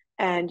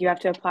 and you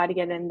have to apply to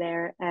get in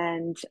there.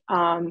 And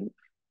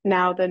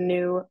now the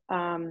new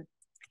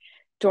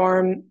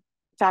dorm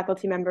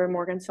faculty member,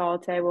 Morgan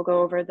Salate, will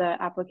go over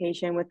the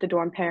application with the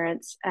dorm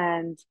parents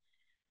and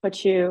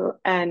put you,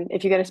 and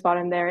if you get a spot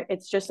in there,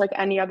 it's just like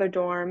any other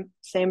dorm,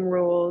 same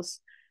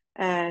rules,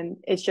 and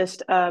it's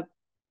just a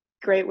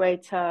great way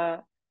to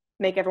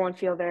make everyone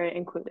feel very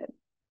included.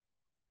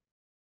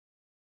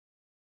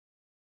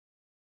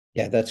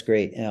 Yeah, that's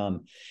great.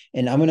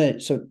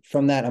 And so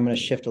from that, I'm gonna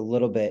shift a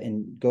little bit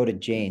and go to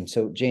Jane.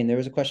 So Jane, there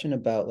was a question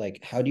about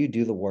like, how do you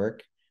do the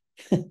work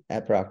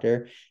at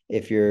Proctor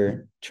if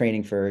you're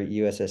training for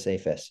USSA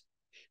FIS?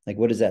 Like,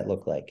 what does that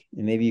look like?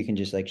 And maybe you can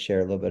just like share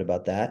a little bit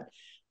about that.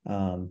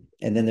 And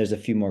then there's a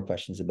few more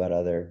questions about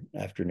other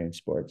afternoon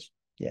sports.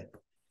 Yeah.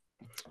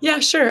 Yeah,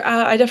 sure.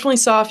 I definitely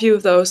saw a few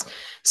of those.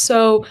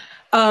 So,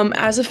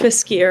 as a fifth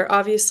skier,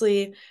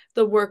 obviously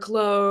the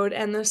workload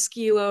and the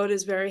ski load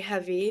is very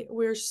heavy.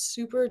 We're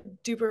super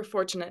duper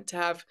fortunate to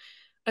have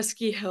a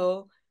ski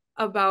hill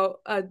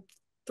about a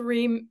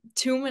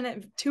 2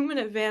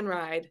 minute van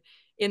ride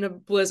in a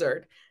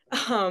blizzard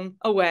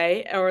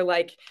away, or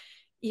like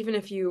even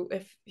if you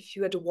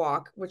had to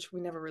walk, which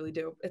we never really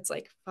do, it's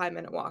like 5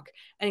 minute walk.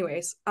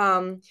 Anyways,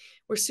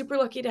 we're super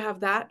lucky to have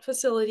that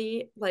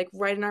facility like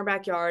right in our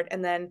backyard,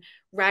 and then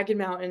Ragged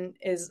Mountain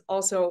is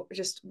also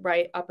just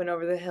right up and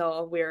over the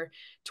hill. We're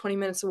 20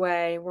 minutes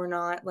away. We're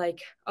not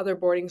like other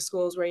boarding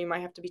schools where you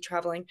might have to be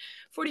traveling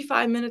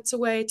 45 minutes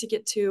away to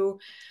get to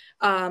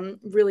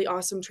really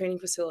awesome training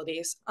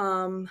facilities.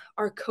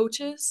 Our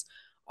coaches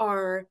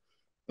are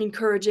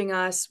encouraging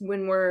us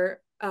when we're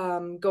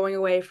going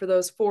away for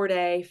those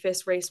 4-day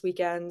FIS race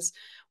weekends.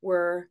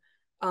 We're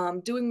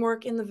doing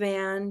work in the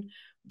van.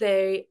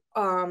 They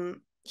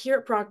here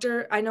at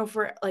Proctor, I know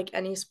for like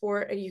any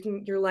sport,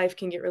 your life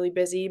can get really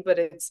busy, but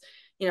it's,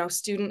 you know,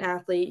 student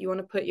athlete, you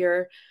want to put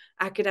your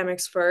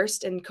academics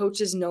first, and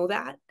coaches know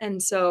that.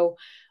 And so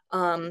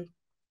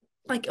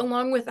like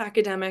along with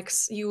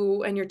academics,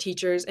 you and your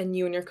teachers and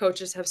you and your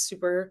coaches have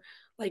super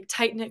like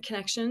tight knit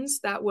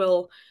connections that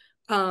will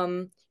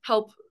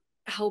help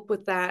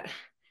with that,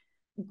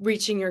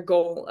 reaching your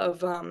goal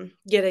of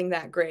getting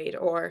that grade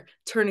or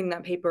turning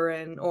that paper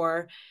in,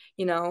 or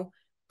you know,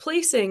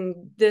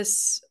 placing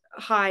this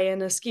high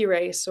in a ski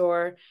race,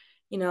 or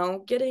you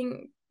know,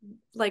 getting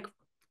like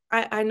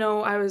I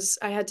know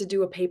I had to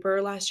do a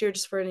paper last year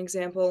just for an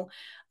example.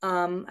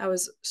 I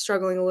was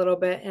struggling a little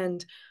bit,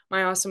 and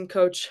my awesome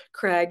coach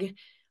Craig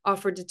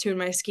offered to tune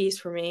my skis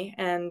for me,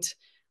 and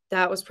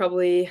that was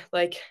probably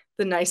like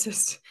the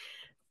nicest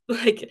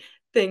like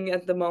thing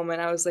at the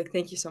moment. I was like,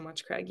 thank you so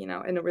much, Craig, you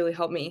know, and it really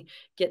helped me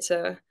get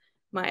to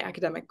my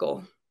academic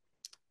goal.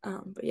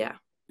 But yeah.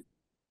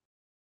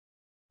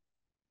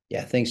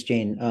 Yeah, thanks,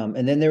 Jane.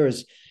 And then there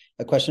was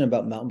a question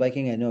about mountain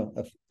biking. I know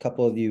a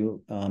couple of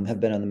you have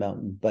been on the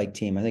mountain bike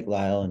team. I think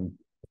Lyle and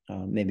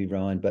maybe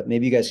Rowan, but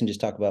maybe you guys can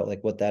just talk about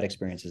like what that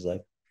experience is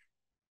like.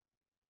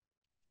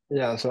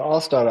 Yeah, so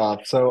I'll start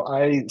off. So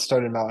I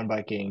started mountain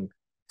biking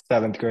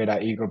seventh grade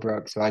at Eagle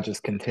Brook, so I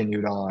just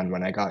continued on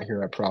when I got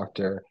here at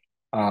Proctor.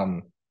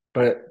 Um,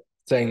 but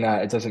saying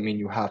that, it doesn't mean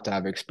you have to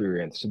have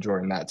experience to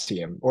join that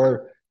team,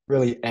 or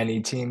really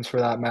any teams for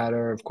that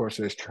matter. Of course,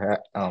 there's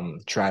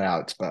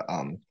tryouts, but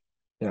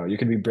you know, you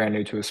could be brand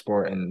new to a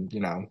sport, and you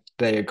know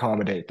they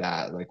accommodate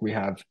that. Like we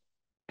have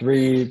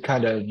three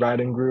kind of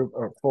riding group,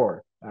 or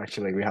four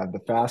actually. We have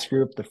the fast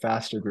group, the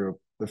faster group,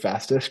 the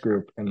fastest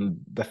group, and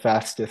the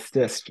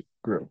fastestest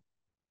group.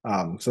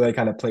 So they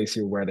kind of place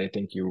you where they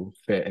think you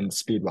fit in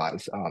speed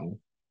wise.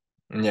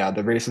 And yeah,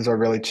 the races are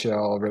really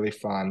chill, really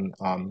fun.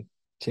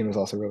 Team is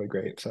also really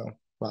great. So,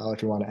 wow,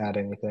 if you want to add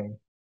anything.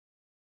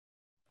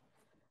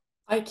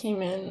 I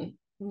came in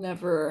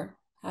never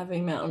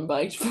having mountain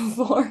biked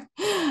before,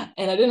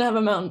 and I didn't have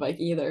a mountain bike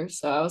either.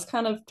 So I was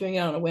kind of doing it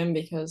on a whim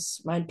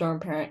because my dorm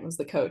parent was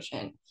the coach,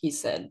 and he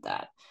said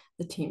that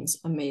the team's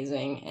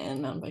amazing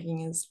and mountain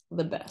biking is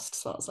the best.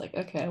 So I was like,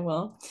 okay,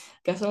 well,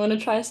 guess I want to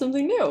try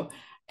something new.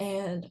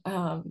 And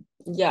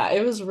yeah,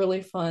 it was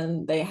really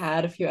fun. They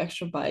had a few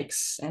extra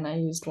bikes and I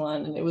used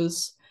one, and it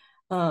was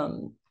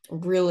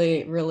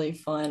really, really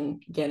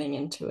fun getting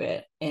into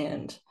it.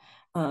 And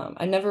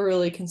I never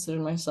really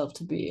considered myself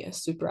to be a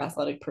super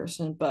athletic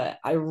person, but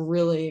I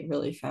really,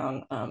 really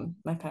found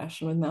my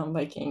passion with mountain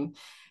biking.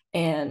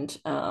 And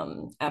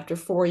after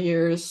 4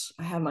 years,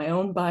 I have my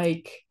own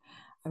bike.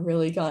 I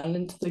really gotten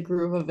into the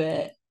groove of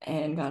it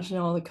and got to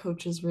know all the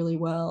coaches really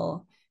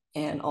well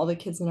and all the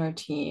kids in our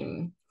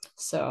team.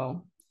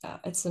 So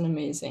it's an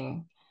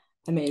amazing,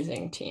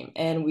 amazing team.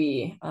 And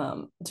we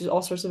do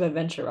all sorts of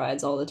adventure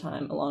rides all the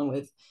time, along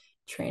with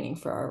training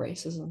for our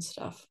races and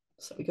stuff.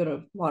 So we go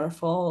to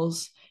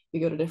waterfalls,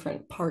 we go to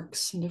different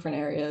parks and different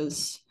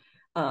areas.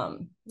 Yeah,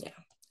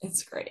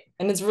 it's great.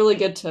 And it's really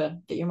good to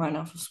get your mind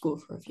off of school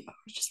for a few hours.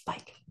 Just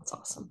bike. It's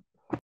awesome.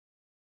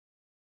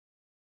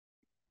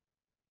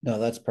 No,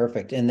 that's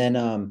perfect. And then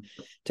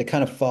to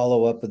kind of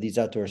follow up with these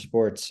outdoor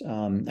sports,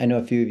 I know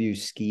a few of you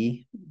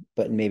ski,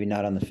 but maybe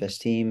not on the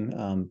FIST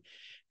team.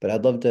 But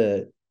I'd love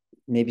to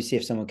maybe see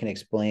if someone can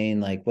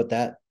explain like what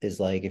that is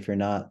like if you're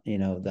not,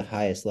 the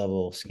highest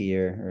level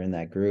skier or in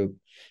that group,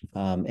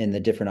 and the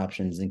different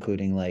options,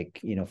 including like,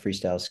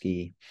 freestyle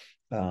ski.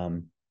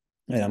 And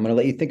I'm going to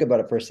let you think about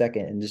it for a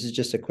second. And this is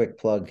just a quick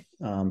plug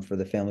for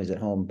the families at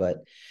home, but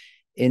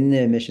in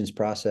the admissions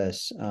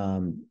process,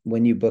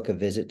 when you book a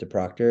visit to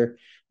Proctor,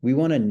 we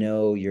want to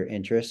know your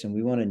interests, and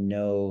we want to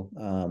know,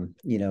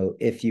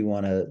 if you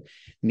want to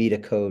meet a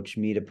coach,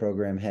 meet a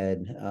program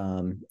head,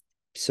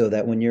 so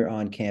that when you're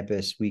on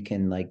campus, we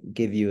can like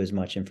give you as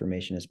much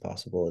information as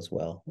possible as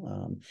well,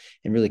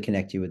 and really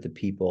connect you with the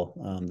people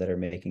that are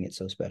making it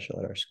so special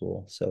at our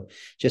school. So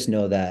just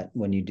know that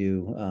when you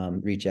do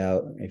reach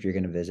out, if you're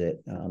going to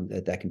visit,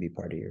 that can be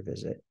part of your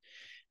visit.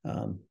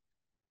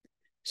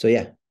 So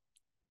yeah,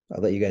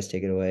 I'll let you guys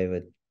take it away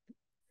with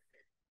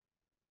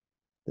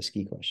the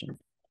ski question.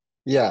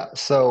 Yeah,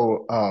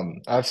 so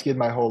I've skied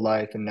my whole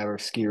life and never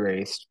ski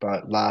raced,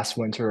 but last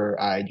winter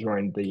I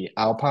joined the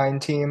Alpine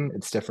team.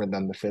 It's different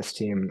than the FIS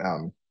team,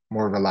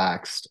 more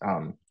relaxed.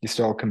 You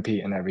still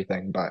compete and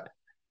everything, but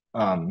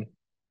um,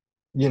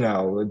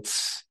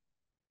 it's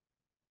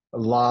a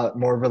lot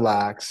more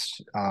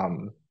relaxed.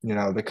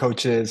 The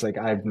coaches, like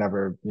I've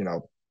never,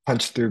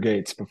 punched through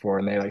gates before,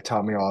 and they like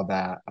taught me all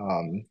that,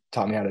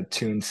 taught me how to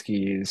tune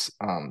skis.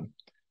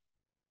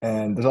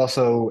 And there's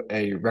also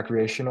a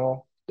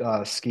recreational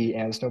ski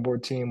and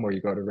snowboard team where you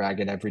go to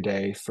Ragged every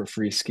day for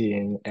free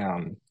skiing.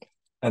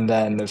 And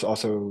then there's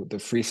also the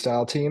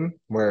freestyle team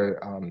where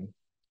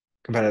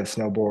competitive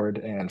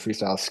snowboard and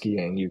freestyle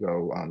skiing, you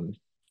go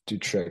do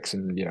tricks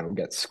and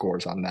get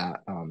scores on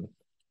that.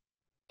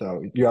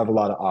 So you have a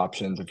lot of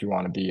options if you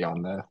want to be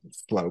on the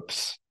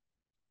slopes.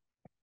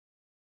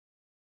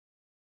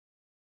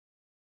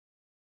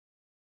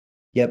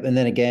 Yep. And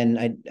then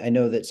again, I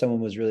know that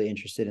someone was really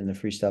interested in the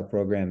freestyle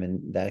program,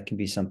 and that can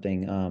be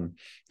something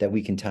that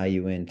we can tie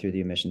you in through the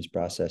admissions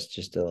process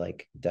just to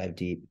like dive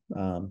deep.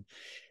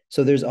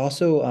 So there's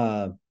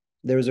also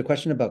there was a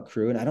question about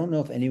crew, and I don't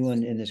know if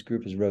anyone in this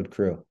group has rode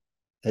crew.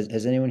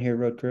 Has anyone here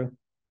rode crew?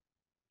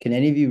 Can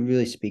any of you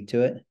really speak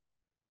to it?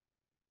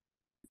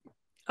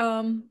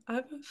 I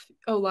have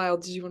oh, Lyle,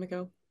 did you want to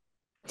go?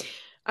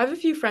 I have a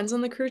few friends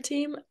on the crew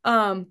team.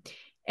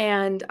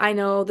 And I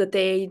know that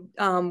they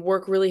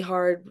work really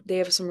hard. They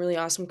have some really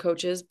awesome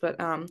coaches, but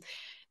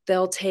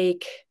they'll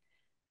take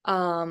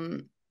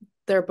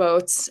their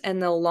boats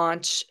and they'll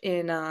launch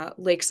in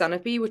Lake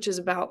Sunapee, which is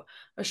about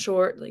a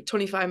short, like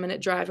 25-minute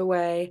drive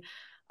away.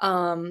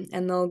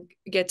 And they'll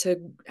get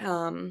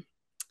to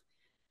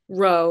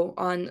row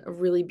on a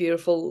really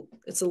beautiful,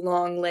 it's a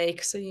long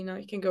lake, so you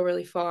can go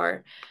really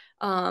far.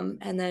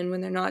 And then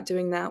when they're not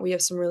doing that, we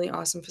have some really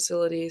awesome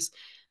facilities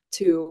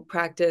to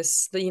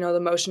practice the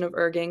motion of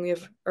erging. We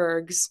have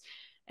ergs,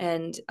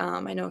 and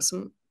I know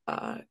some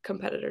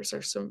competitors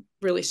are some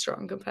really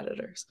strong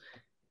competitors.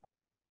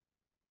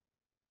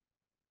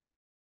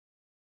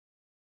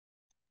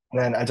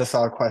 And then I just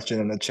saw a question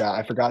in the chat.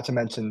 I forgot to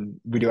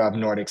mention we do have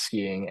Nordic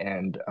skiing,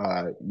 and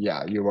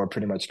yeah, you are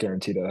pretty much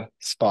guaranteed a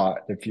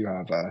spot if you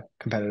have a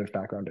competitive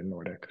background in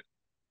Nordic.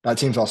 That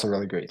team's also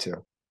really great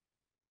too.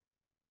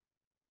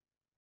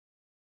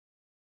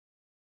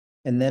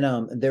 And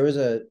then there was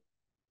a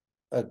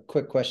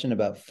quick question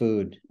about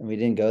food, and we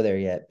didn't go there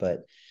yet,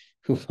 but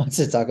who wants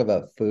to talk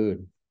about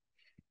food?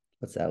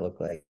 What's that look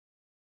like?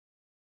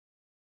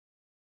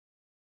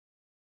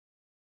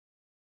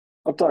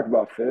 I'll talk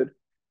about food.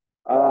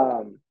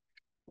 Um,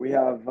 we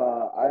have,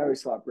 I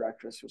always thought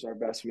breakfast was our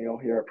best meal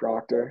here at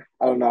Proctor.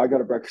 I don't know. I go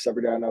to breakfast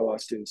every day. I know a lot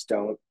of students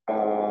don't.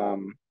 I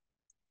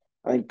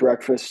think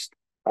breakfast,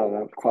 I don't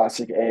know,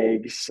 classic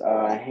eggs,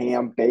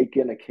 ham,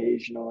 bacon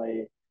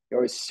occasionally.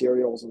 Always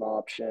cereal's an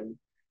option.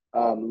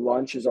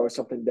 Lunch is always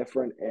something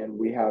different, and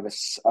we have a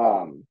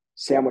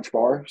sandwich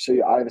bar. So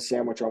I have a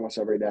sandwich almost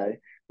every day,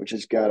 which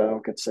is good. I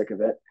don't get sick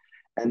of it.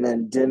 And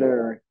then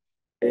dinner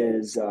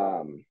is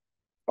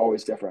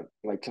always different.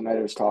 Like tonight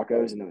it was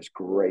tacos, and it was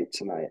great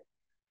tonight.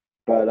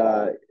 But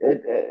I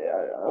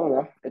don't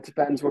know. It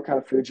depends what kind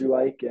of food you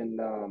like,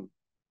 and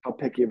how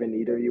picky of an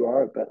eater you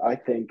are, but I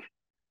think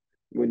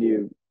when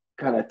you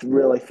kind of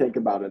really think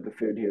about it, the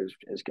food here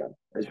is good,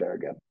 is very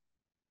good.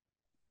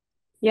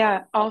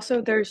 Yeah,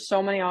 also there's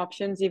so many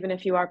options, even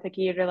if you are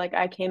picky eater. Like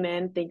I came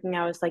in thinking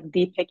I was like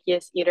the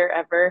pickiest eater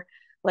ever.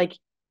 Like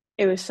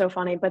it was so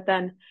funny. But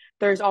then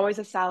there's always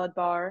a salad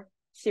bar.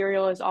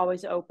 Cereal is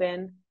always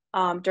open.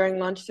 During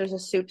lunch, there's a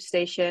soup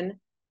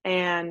station,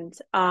 and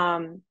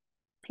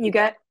you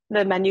get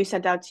the menu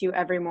sent out to you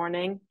every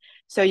morning,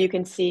 so you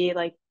can see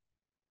like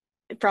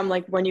from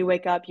like when you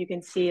wake up, you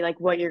can see like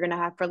what you're gonna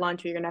have for lunch,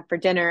 what you're gonna have for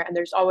dinner, and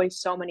there's always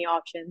so many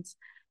options.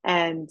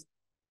 And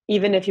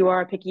even if you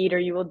are a picky eater,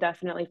 you will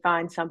definitely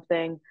find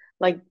something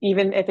like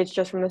even if it's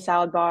just from the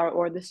salad bar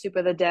or the soup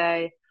of the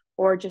day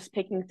or just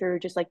picking through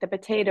just like the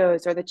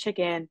potatoes or the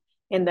chicken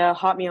in the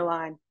hot meal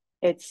line.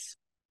 It's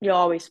you'll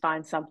always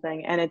find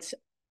something and it's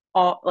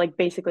all like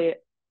basically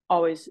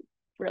always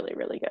really,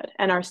 really good.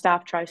 And our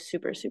staff tries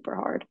super, super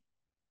hard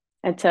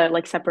and to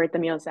like separate the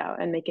meals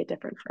out and make it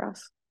different for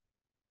us.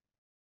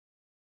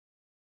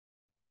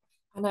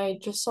 And I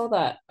just saw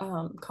that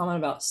comment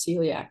about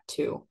celiac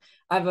too.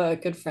 I have a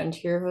good friend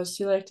here who has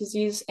celiac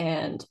disease,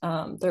 and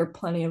there are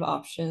plenty of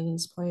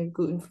options, plenty of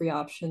gluten-free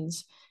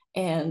options,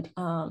 and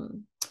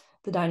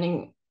the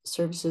dining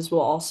services they'll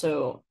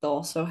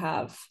also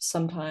have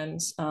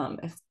sometimes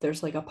if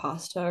there's like a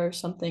pasta or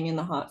something in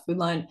the hot food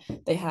line,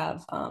 they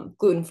have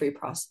gluten-free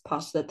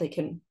pasta that they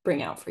can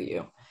bring out for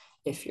you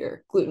if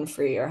you're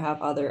gluten-free or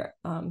have other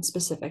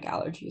specific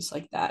allergies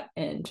like that.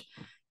 And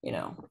you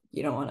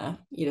don't want to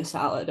eat a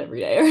salad every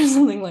day or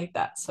something like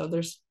that. So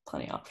there's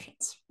plenty of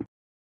options.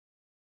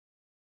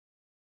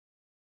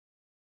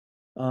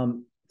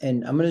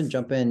 And I'm going to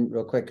jump in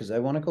real quick because I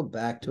want to go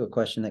back to a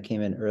question that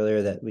came in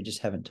earlier that we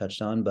just haven't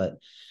touched on, but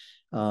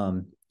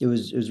it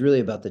was really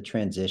about the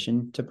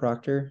transition to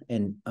Proctor,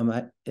 and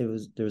there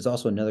was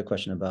also another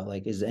question about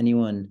like, is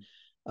anyone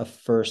a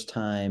first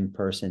time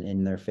person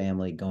in their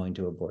family going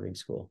to a boarding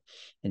school?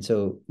 And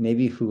so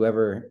maybe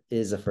whoever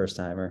is a first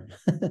timer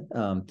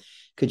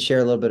could share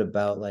a little bit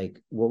about like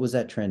what was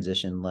that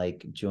transition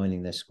like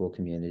joining this school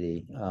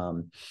community,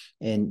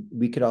 and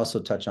we could also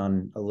touch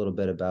on a little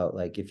bit about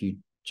like if you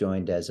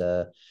joined as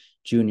a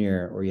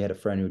junior or you had a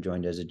friend who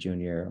joined as a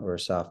junior or a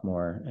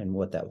sophomore and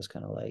what that was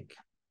kind of like.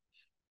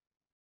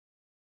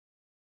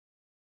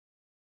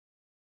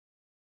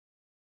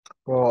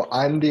 Well,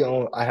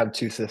 I have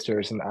two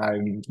sisters, and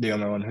I'm the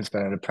only one who's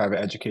been in a private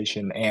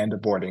education and a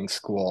boarding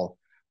school.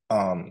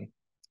 Um,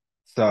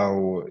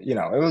 so,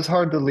 it was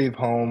hard to leave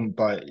home,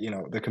 but,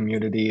 the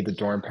community, the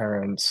dorm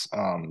parents,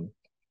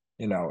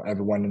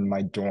 everyone in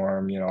my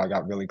dorm, I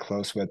got really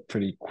close with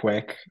pretty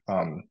quick.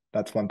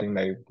 That's one thing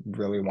they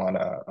really want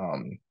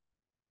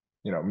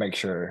to, make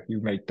sure you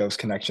make those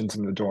connections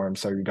in the dorm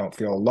so you don't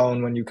feel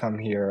alone when you come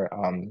here,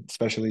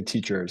 especially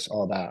teachers,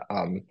 all that.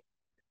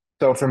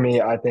 So for me,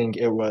 I think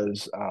it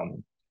was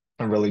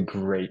a really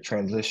great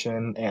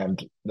transition.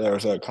 And there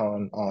was a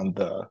con on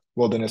the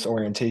wilderness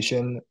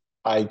orientation.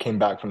 I came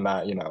back from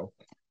that,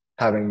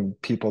 having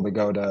people to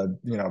go to,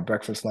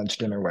 breakfast, lunch,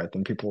 dinner with,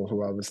 and people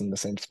who I was in the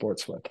same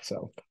sports with.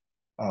 So,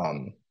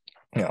 um,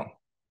 you know,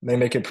 they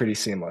make it pretty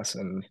seamless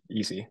and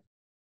easy.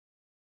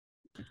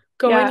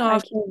 Going Yeah, I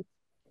off, can.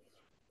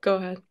 go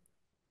ahead.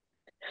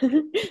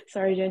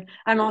 Sorry, Jen.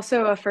 I'm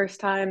also a first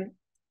time,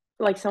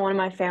 like someone in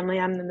my family.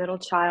 I'm the middle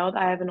child.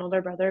 I have an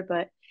older brother,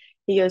 but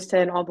he goes to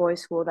an all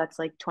boys school that's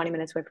like 20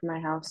 minutes away from my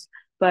house.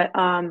 But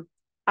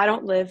I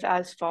don't live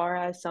as far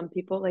as some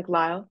people like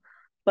Lyle,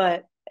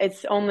 but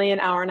it's only an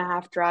hour and a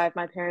half drive.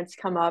 My parents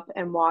come up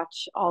and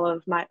watch all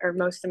of my or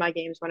most of my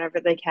games whenever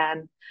they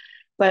can.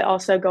 But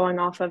also going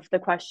off of the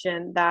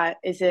question that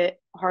is it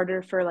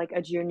harder for like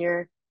a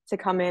junior to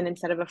come in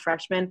instead of a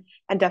freshman?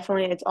 And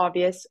definitely it's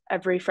obvious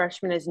every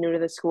freshman is new to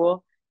the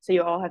school. So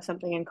you all have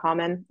something in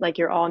common, like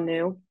you're all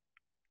new.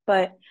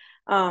 But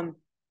um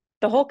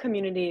the whole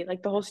community,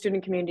 like the whole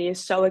student community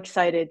is so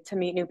excited to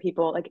meet new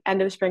people. Like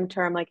end of spring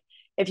term, like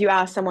if you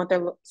ask someone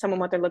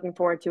what they're looking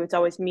forward to, it's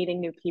always meeting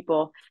new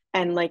people.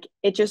 And like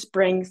it just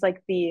brings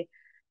like the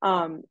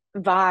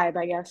vibe,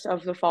 I guess,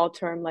 of the fall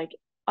term like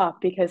up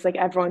because like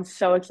everyone's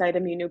so excited to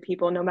meet new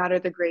people no matter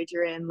the grade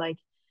you're in. Like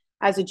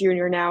as a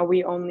junior now,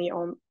 we only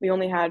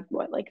had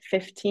what like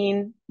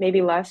 15,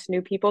 maybe less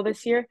new people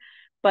this year.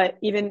 But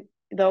even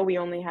though we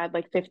only had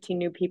like 15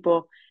 new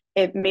people,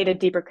 it made a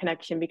deeper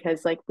connection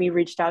because like we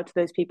reached out to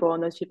those people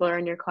and those people are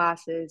in your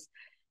classes.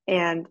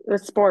 And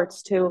with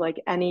sports too, like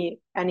any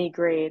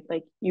grade,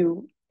 like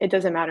you it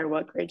doesn't matter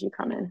what grade you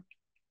come in.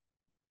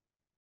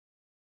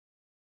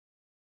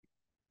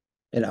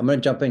 And I'm going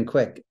to jump in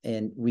quick,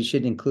 and we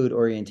should include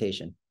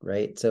orientation,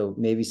 right? So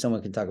maybe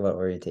someone can talk about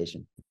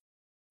orientation.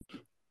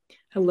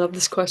 I love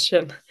this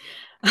question.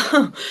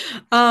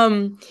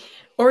 um,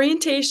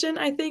 Orientation,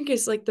 I think,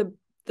 is like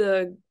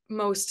the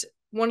most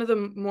one of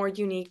the more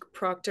unique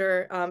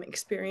Proctor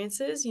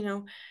experiences.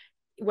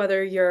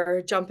 Whether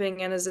you're jumping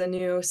in as a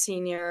new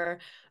senior,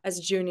 as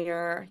a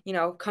junior,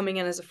 coming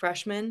in as a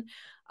freshman,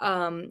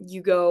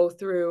 you go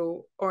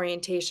through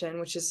orientation,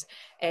 which is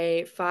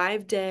a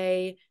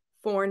 5-day,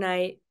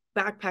 4-night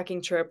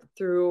backpacking trip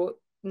through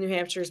New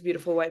Hampshire's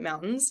beautiful White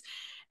Mountains.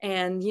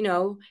 And, you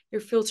know,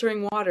 you're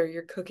filtering water,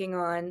 you're cooking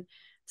on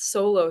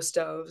solo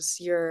stoves,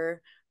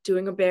 you're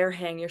doing a bear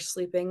hang, you're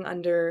sleeping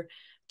under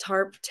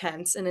tarp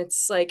tents. And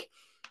it's like,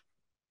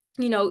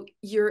 you know,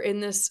 you're in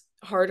this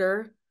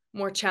harder,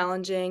 more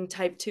challenging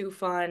type 2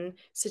 fun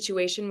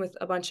situation with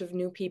a bunch of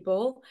new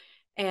people.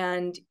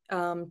 And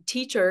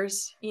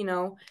teachers, you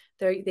know,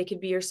 they could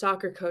be your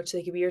soccer coach,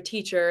 they could be your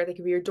teacher, they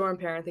could be your dorm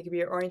parent, they could be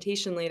your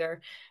orientation leader.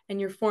 And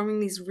you're forming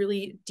these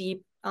really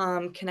deep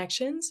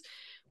connections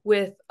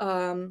with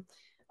a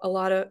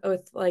lot of,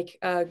 with like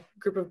a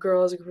group of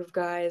girls, a group of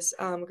guys,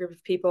 a group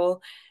of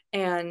people.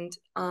 And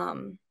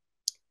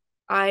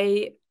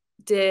I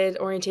did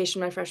orientation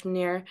my freshman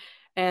year,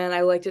 and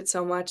I liked it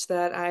so much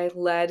that I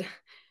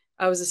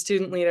was a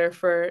student leader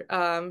for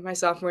my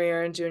sophomore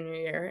year and junior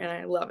year, and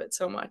I love it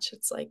so much.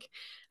 It's like,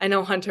 I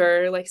know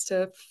Hunter likes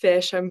to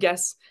fish. I'm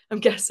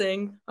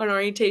guessing on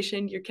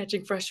orientation you're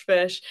catching fresh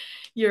fish,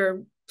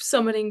 you're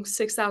summiting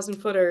 6,000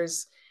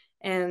 footers,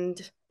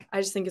 and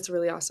I just think it's a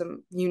really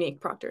awesome,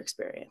 unique Proctor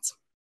experience.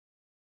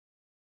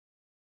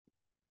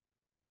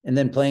 And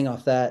then playing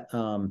off that,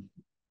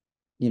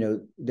 you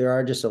know, there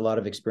are just a lot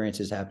of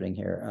experiences happening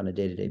here on a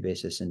day-to-day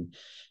basis, and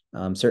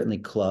certainly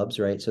clubs,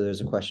 right? So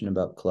there's a question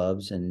about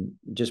clubs, and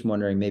just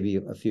wondering, maybe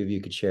a few of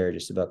you could share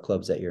just about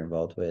clubs that you're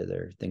involved with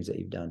or things that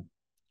you've done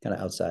kind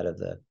of outside of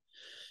the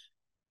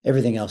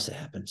everything else that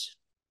happens.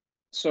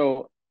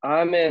 So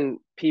I'm in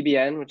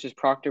PBN, which is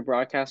Proctor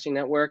Broadcasting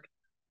Network.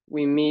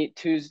 We meet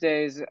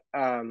Tuesdays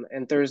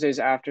and Thursdays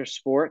after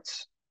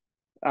sports.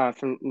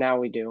 From now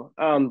we do.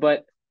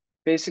 But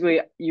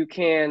basically, you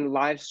can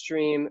live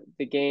stream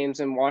the games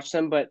and watch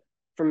them. But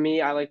for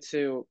me, I like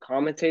to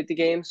commentate the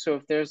games. So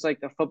if there's like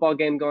a football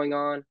game going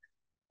on,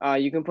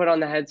 you can put on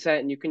the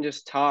headset and you can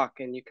just talk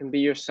and you can be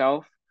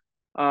yourself.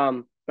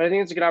 But I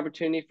think it's a good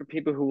opportunity for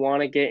people who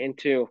want to get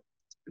into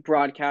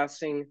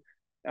broadcasting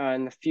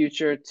in the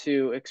future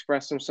to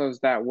express themselves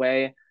that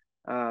way.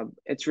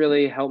 It's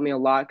really helped me a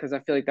lot because I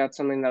feel like that's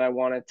something that I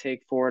want to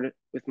take forward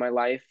with my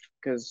life.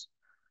 Because,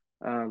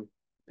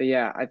 but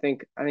yeah, I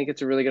think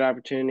it's a really good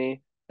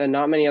opportunity that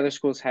not many other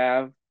schools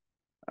have.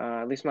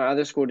 At least my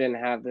other school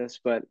didn't have this,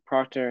 but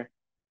Proctor's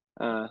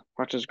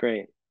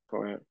great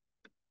for it.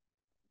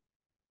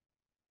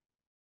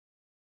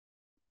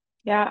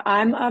 Yeah,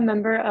 I'm a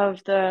member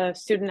of the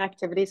Student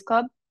Activities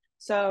Club.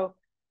 So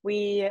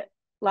we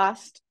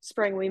last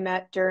spring we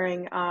met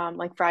during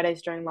like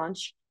Fridays during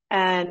lunch,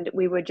 and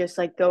we would just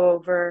like go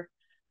over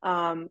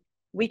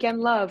weekend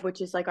love, which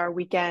is like our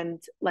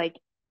weekend like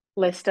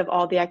list of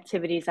all the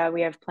activities that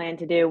we have planned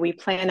to do. We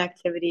plan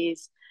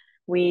activities,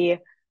 we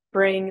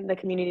bring the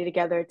community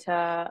together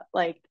to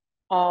like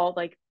all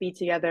like be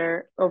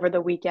together over the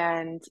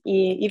weekend,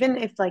 even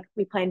if like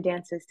we plan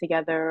dances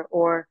together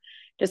or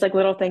just like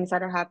little things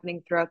that are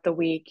happening throughout the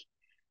week.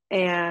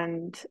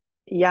 And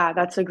yeah,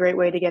 that's a great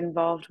way to get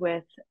involved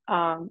with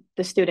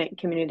the student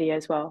community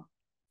as well.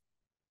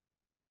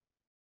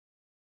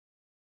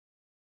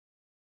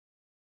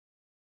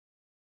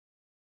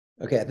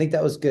 Okay, I think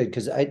that was good,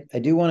 because I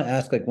do want to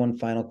ask like one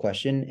final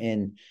question,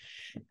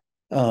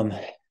 and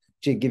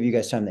to give you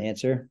guys time to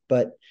answer.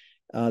 But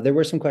there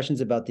were some questions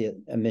about the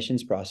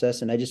admissions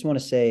process, and I just want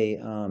to say,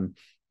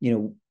 you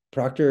know,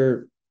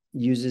 Proctor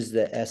uses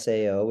the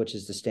SAO, which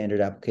is the standard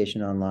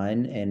application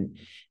online, and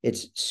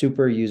it's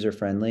super user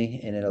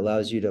friendly, and it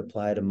allows you to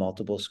apply to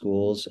multiple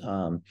schools.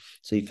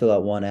 So you fill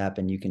out one app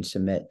and you can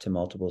submit to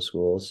multiple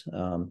schools.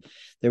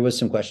 There was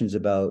some questions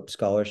about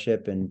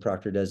scholarship, and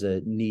Proctor does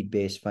a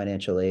need-based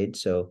financial aid.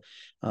 So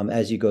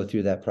as you go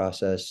through that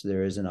process,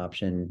 there is an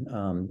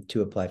option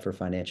to apply for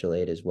financial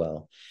aid as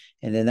well.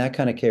 And then that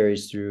kind of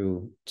carries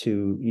through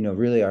to, you know,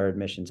 really our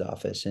admissions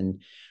office.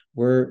 And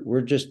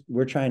we're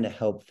trying to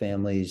help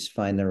families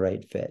find the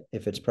right fit.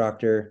 If it's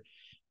Proctor,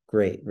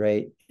 great,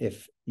 right?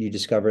 If you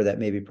discover that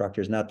maybe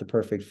Proctor is not the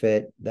perfect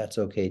fit, that's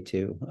okay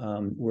too.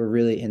 We're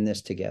really in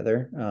this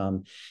together.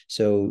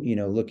 So, you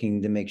know,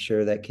 looking to make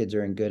sure that kids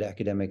are in good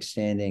academic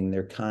standing,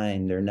 they're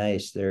kind, they're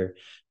nice, they're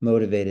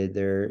motivated,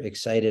 they're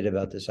excited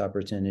about this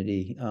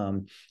opportunity.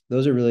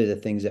 Those are really the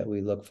things that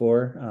we look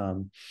for.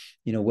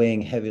 You know,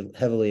 weighing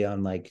heavily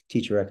on like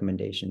teacher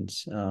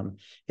recommendations.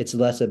 It's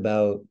less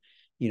about,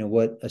 you know,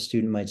 what a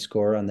student might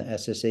score on the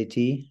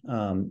SSAT,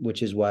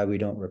 which is why we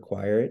don't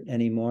require it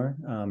anymore,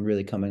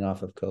 really coming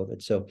off of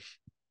COVID. So,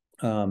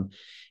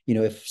 you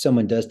know, if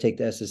someone does take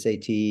the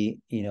SSAT,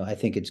 you know, I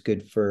think it's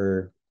good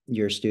for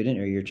your student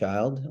or your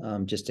child,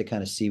 just to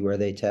kind of see where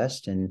they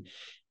test, and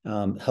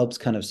helps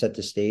kind of set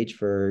the stage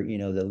for, you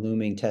know, the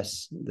looming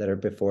tests that are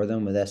before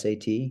them with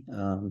SAT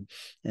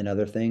and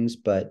other things.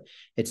 But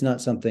it's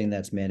not something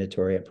that's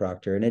mandatory at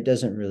Proctor, and it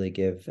doesn't really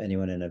give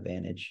anyone an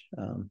advantage.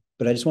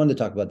 But I just wanted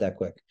to talk about that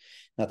quick,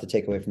 not to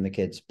take away from the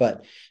kids.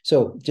 But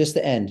so just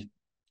to end,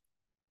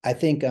 I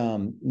think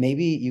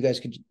maybe you guys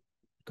could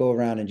go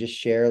around and just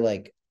share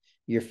like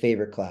your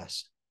favorite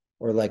class.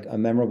 or like a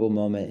memorable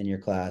moment in your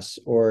class,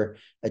 or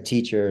a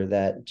teacher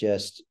that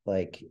just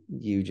like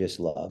you just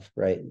love,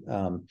 right?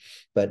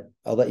 But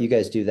I'll let you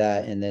guys do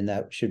that, and then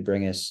that should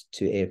bring us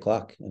to 8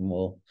 o'clock, and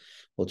we'll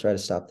try to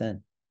stop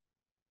then.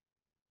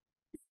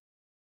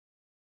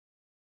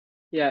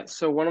 Yeah,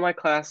 so one of my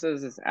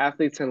classes is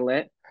athletes and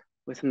lit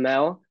with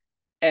Mel,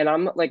 and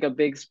I'm like a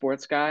big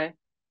sports guy,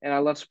 and I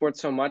love sports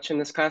so much,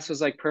 and this class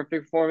was like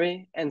perfect for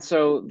me. And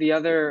so the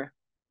other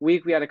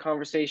week we had a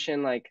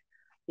conversation, like,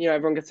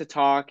 everyone gets to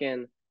talk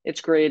and it's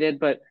graded,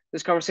 but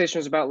this conversation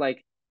was about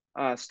like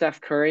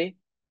Steph Curry,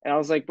 and I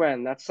was like,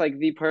 Bren, that's like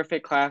the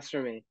perfect class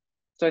for me.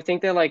 So I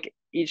think that like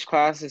each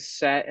class is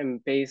set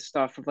and based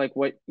off of like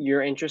what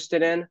you're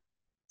interested in,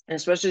 and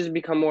especially as you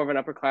become more of an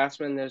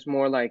upperclassman, there's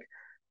more like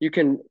you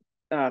can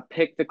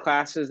pick the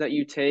classes that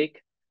you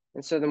take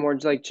instead of the more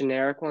like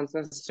generic ones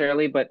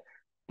necessarily. But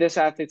this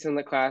athletes in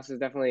the class is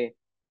definitely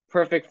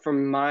perfect for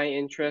my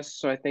interests.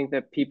 So I think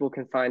that people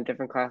can find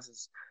different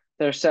classes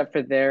that are set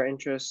for their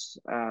interests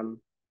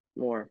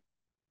more.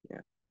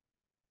 Yeah.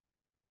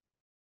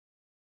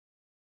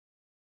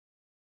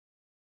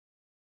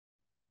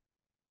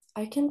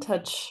 I can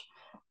touch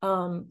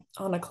on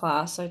a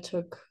class I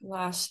took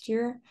last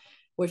year,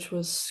 which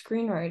was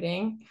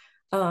screenwriting.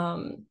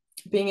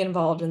 Being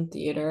involved in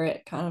theater,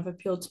 it kind of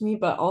appealed to me,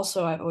 but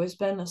also I've always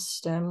been a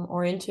STEM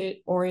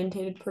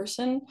orientated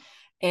person.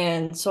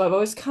 And so I've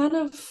always kind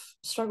of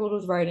struggled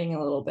with writing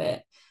a little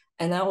bit.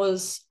 And that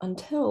was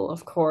until,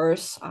 of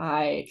course,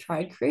 I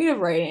tried creative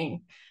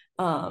writing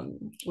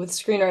with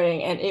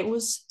screenwriting, and it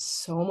was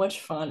so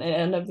much fun. It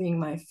ended up being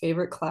my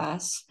favorite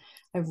class.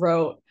 I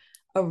wrote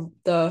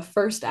the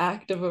first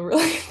act of a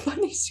really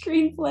funny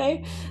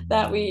screenplay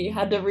that we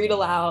had to read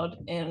aloud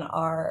in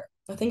our,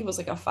 I think it was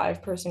like a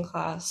 5-person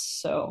class.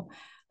 So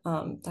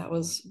that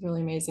was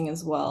really amazing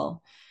as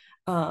well.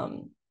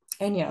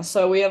 And yeah,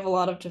 so we have a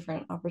lot of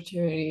different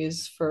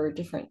opportunities for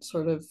different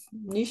sort of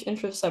niche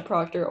interests at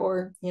Proctor,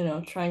 or,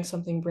 trying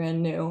something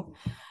brand new,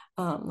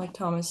 like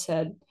Thomas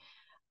said.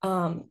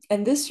 And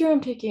this year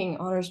I'm taking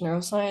honors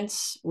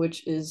neuroscience,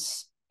 which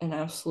is an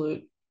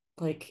absolute,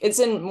 like, it's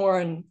in more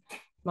in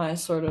my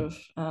sort of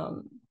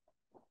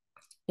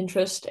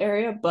interest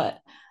area, but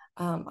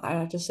I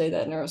have to say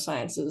that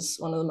neuroscience is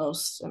one of the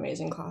most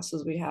amazing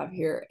classes we have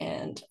here,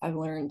 and I've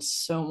learned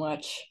so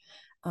much.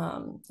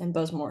 And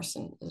Buzz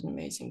Morrison is an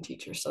amazing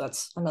teacher, so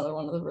that's another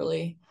one of the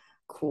really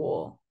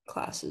cool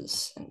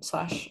classes and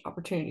slash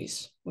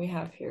opportunities we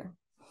have here.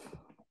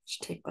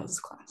 Should take Buzz's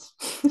class.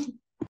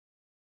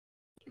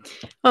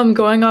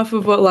 Going off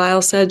of what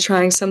Lyle said,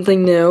 trying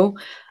something new.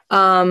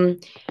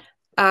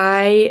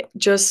 I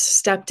just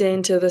stepped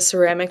into the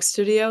ceramic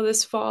studio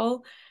this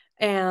fall,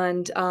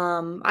 and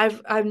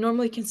I've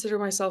normally considered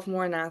myself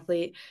more an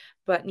athlete,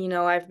 but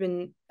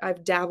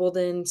I've dabbled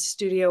in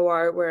studio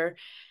art where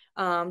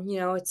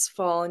it's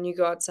fall and you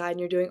go outside and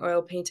you're doing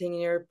oil painting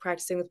and you're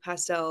practicing with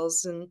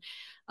pastels, and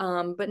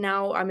but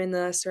now I'm in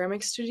the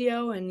ceramic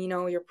studio, and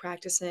you're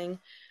practicing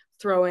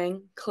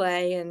throwing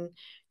clay, and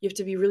you have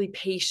to be really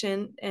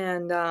patient,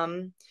 and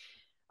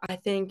I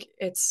think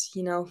it's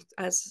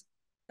as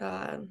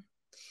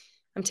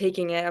I'm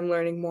taking it, I'm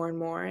learning more and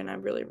more, and I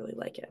really, really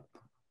like it.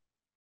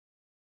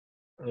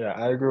 Yeah,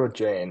 I agree with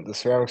Jane. The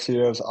ceramic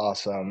studio is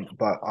awesome,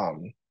 but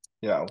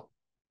you know,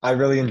 I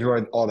really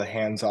enjoyed all the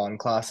hands-on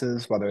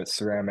classes, whether it's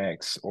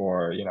ceramics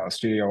or,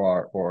 studio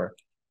art or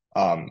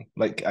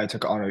like I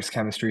took honors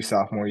chemistry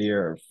sophomore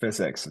year or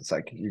physics. It's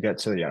like you get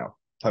to,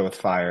 play with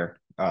fire.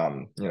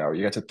 You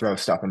get to throw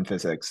stuff in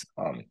physics.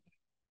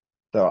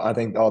 So I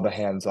think all the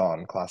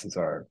hands-on classes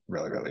are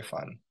really, really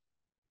fun.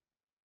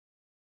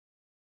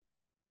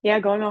 Yeah,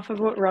 going off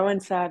of what Rowan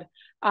said,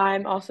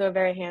 I'm also a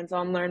very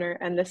hands-on learner,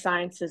 and the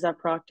sciences at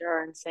Proctor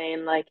are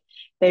insane. Like,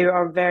 they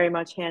are very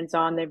much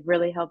hands-on. They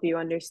really help you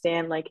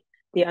understand like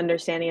the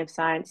understanding of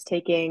science,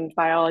 taking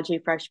biology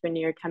freshman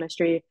year,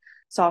 chemistry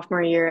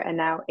sophomore year, and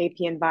now AP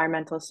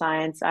environmental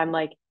science. I'm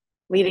like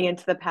leading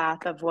into the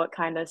path of what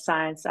kind of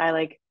science I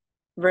like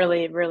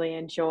really, really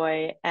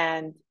enjoy,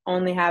 and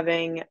only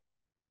having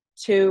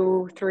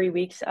 2, 3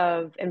 weeks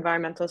of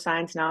environmental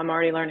science now, I'm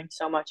already learning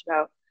so much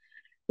about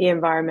the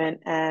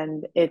environment,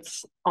 and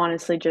it's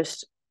honestly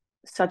just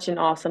such an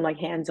awesome like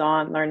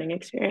hands-on learning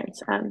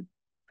experience, and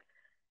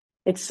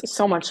it's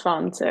so much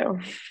fun too.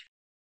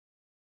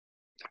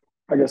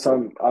 I guess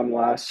I'm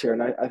last year,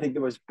 and I think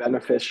it was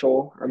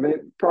beneficial. I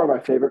mean, probably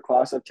my favorite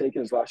class I've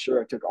taken is last year.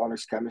 I took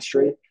honors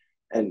chemistry,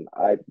 and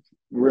I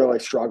really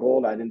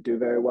struggled. I didn't do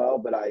very well,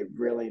 but I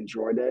really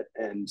enjoyed it,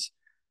 and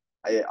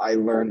I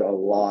learned a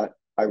lot.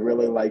 I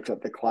really liked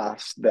the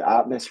class, the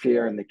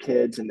atmosphere, and the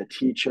kids, and the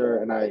teacher,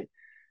 and I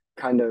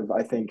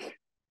think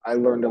I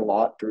learned a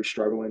lot through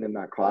struggling in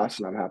that class,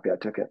 and I'm happy I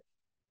took it.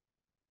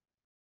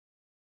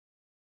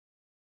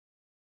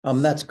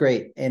 That's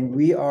great. And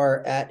we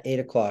are at 8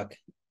 o'clock.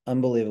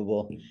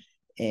 Unbelievable.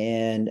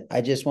 And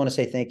I just want to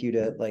say thank you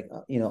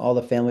to all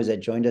the families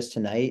that joined us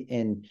tonight,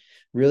 and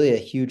really a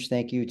huge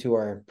thank you to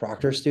our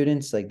Proctor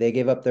students. Like, they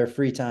gave up their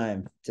free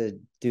time to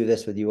do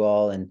this with you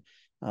all, and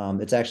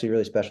it's actually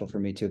really special for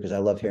me too, because I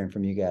love hearing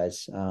from you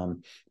guys.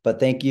 But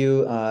thank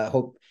you. I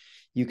hope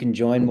you can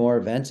join more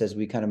events as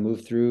we kind of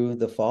move through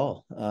the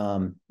fall.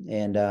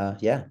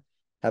 Yeah,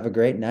 have a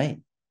great night.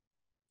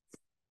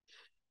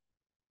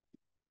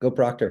 Go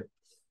Proctor.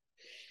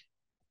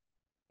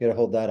 You gotta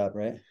hold that up,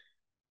 right?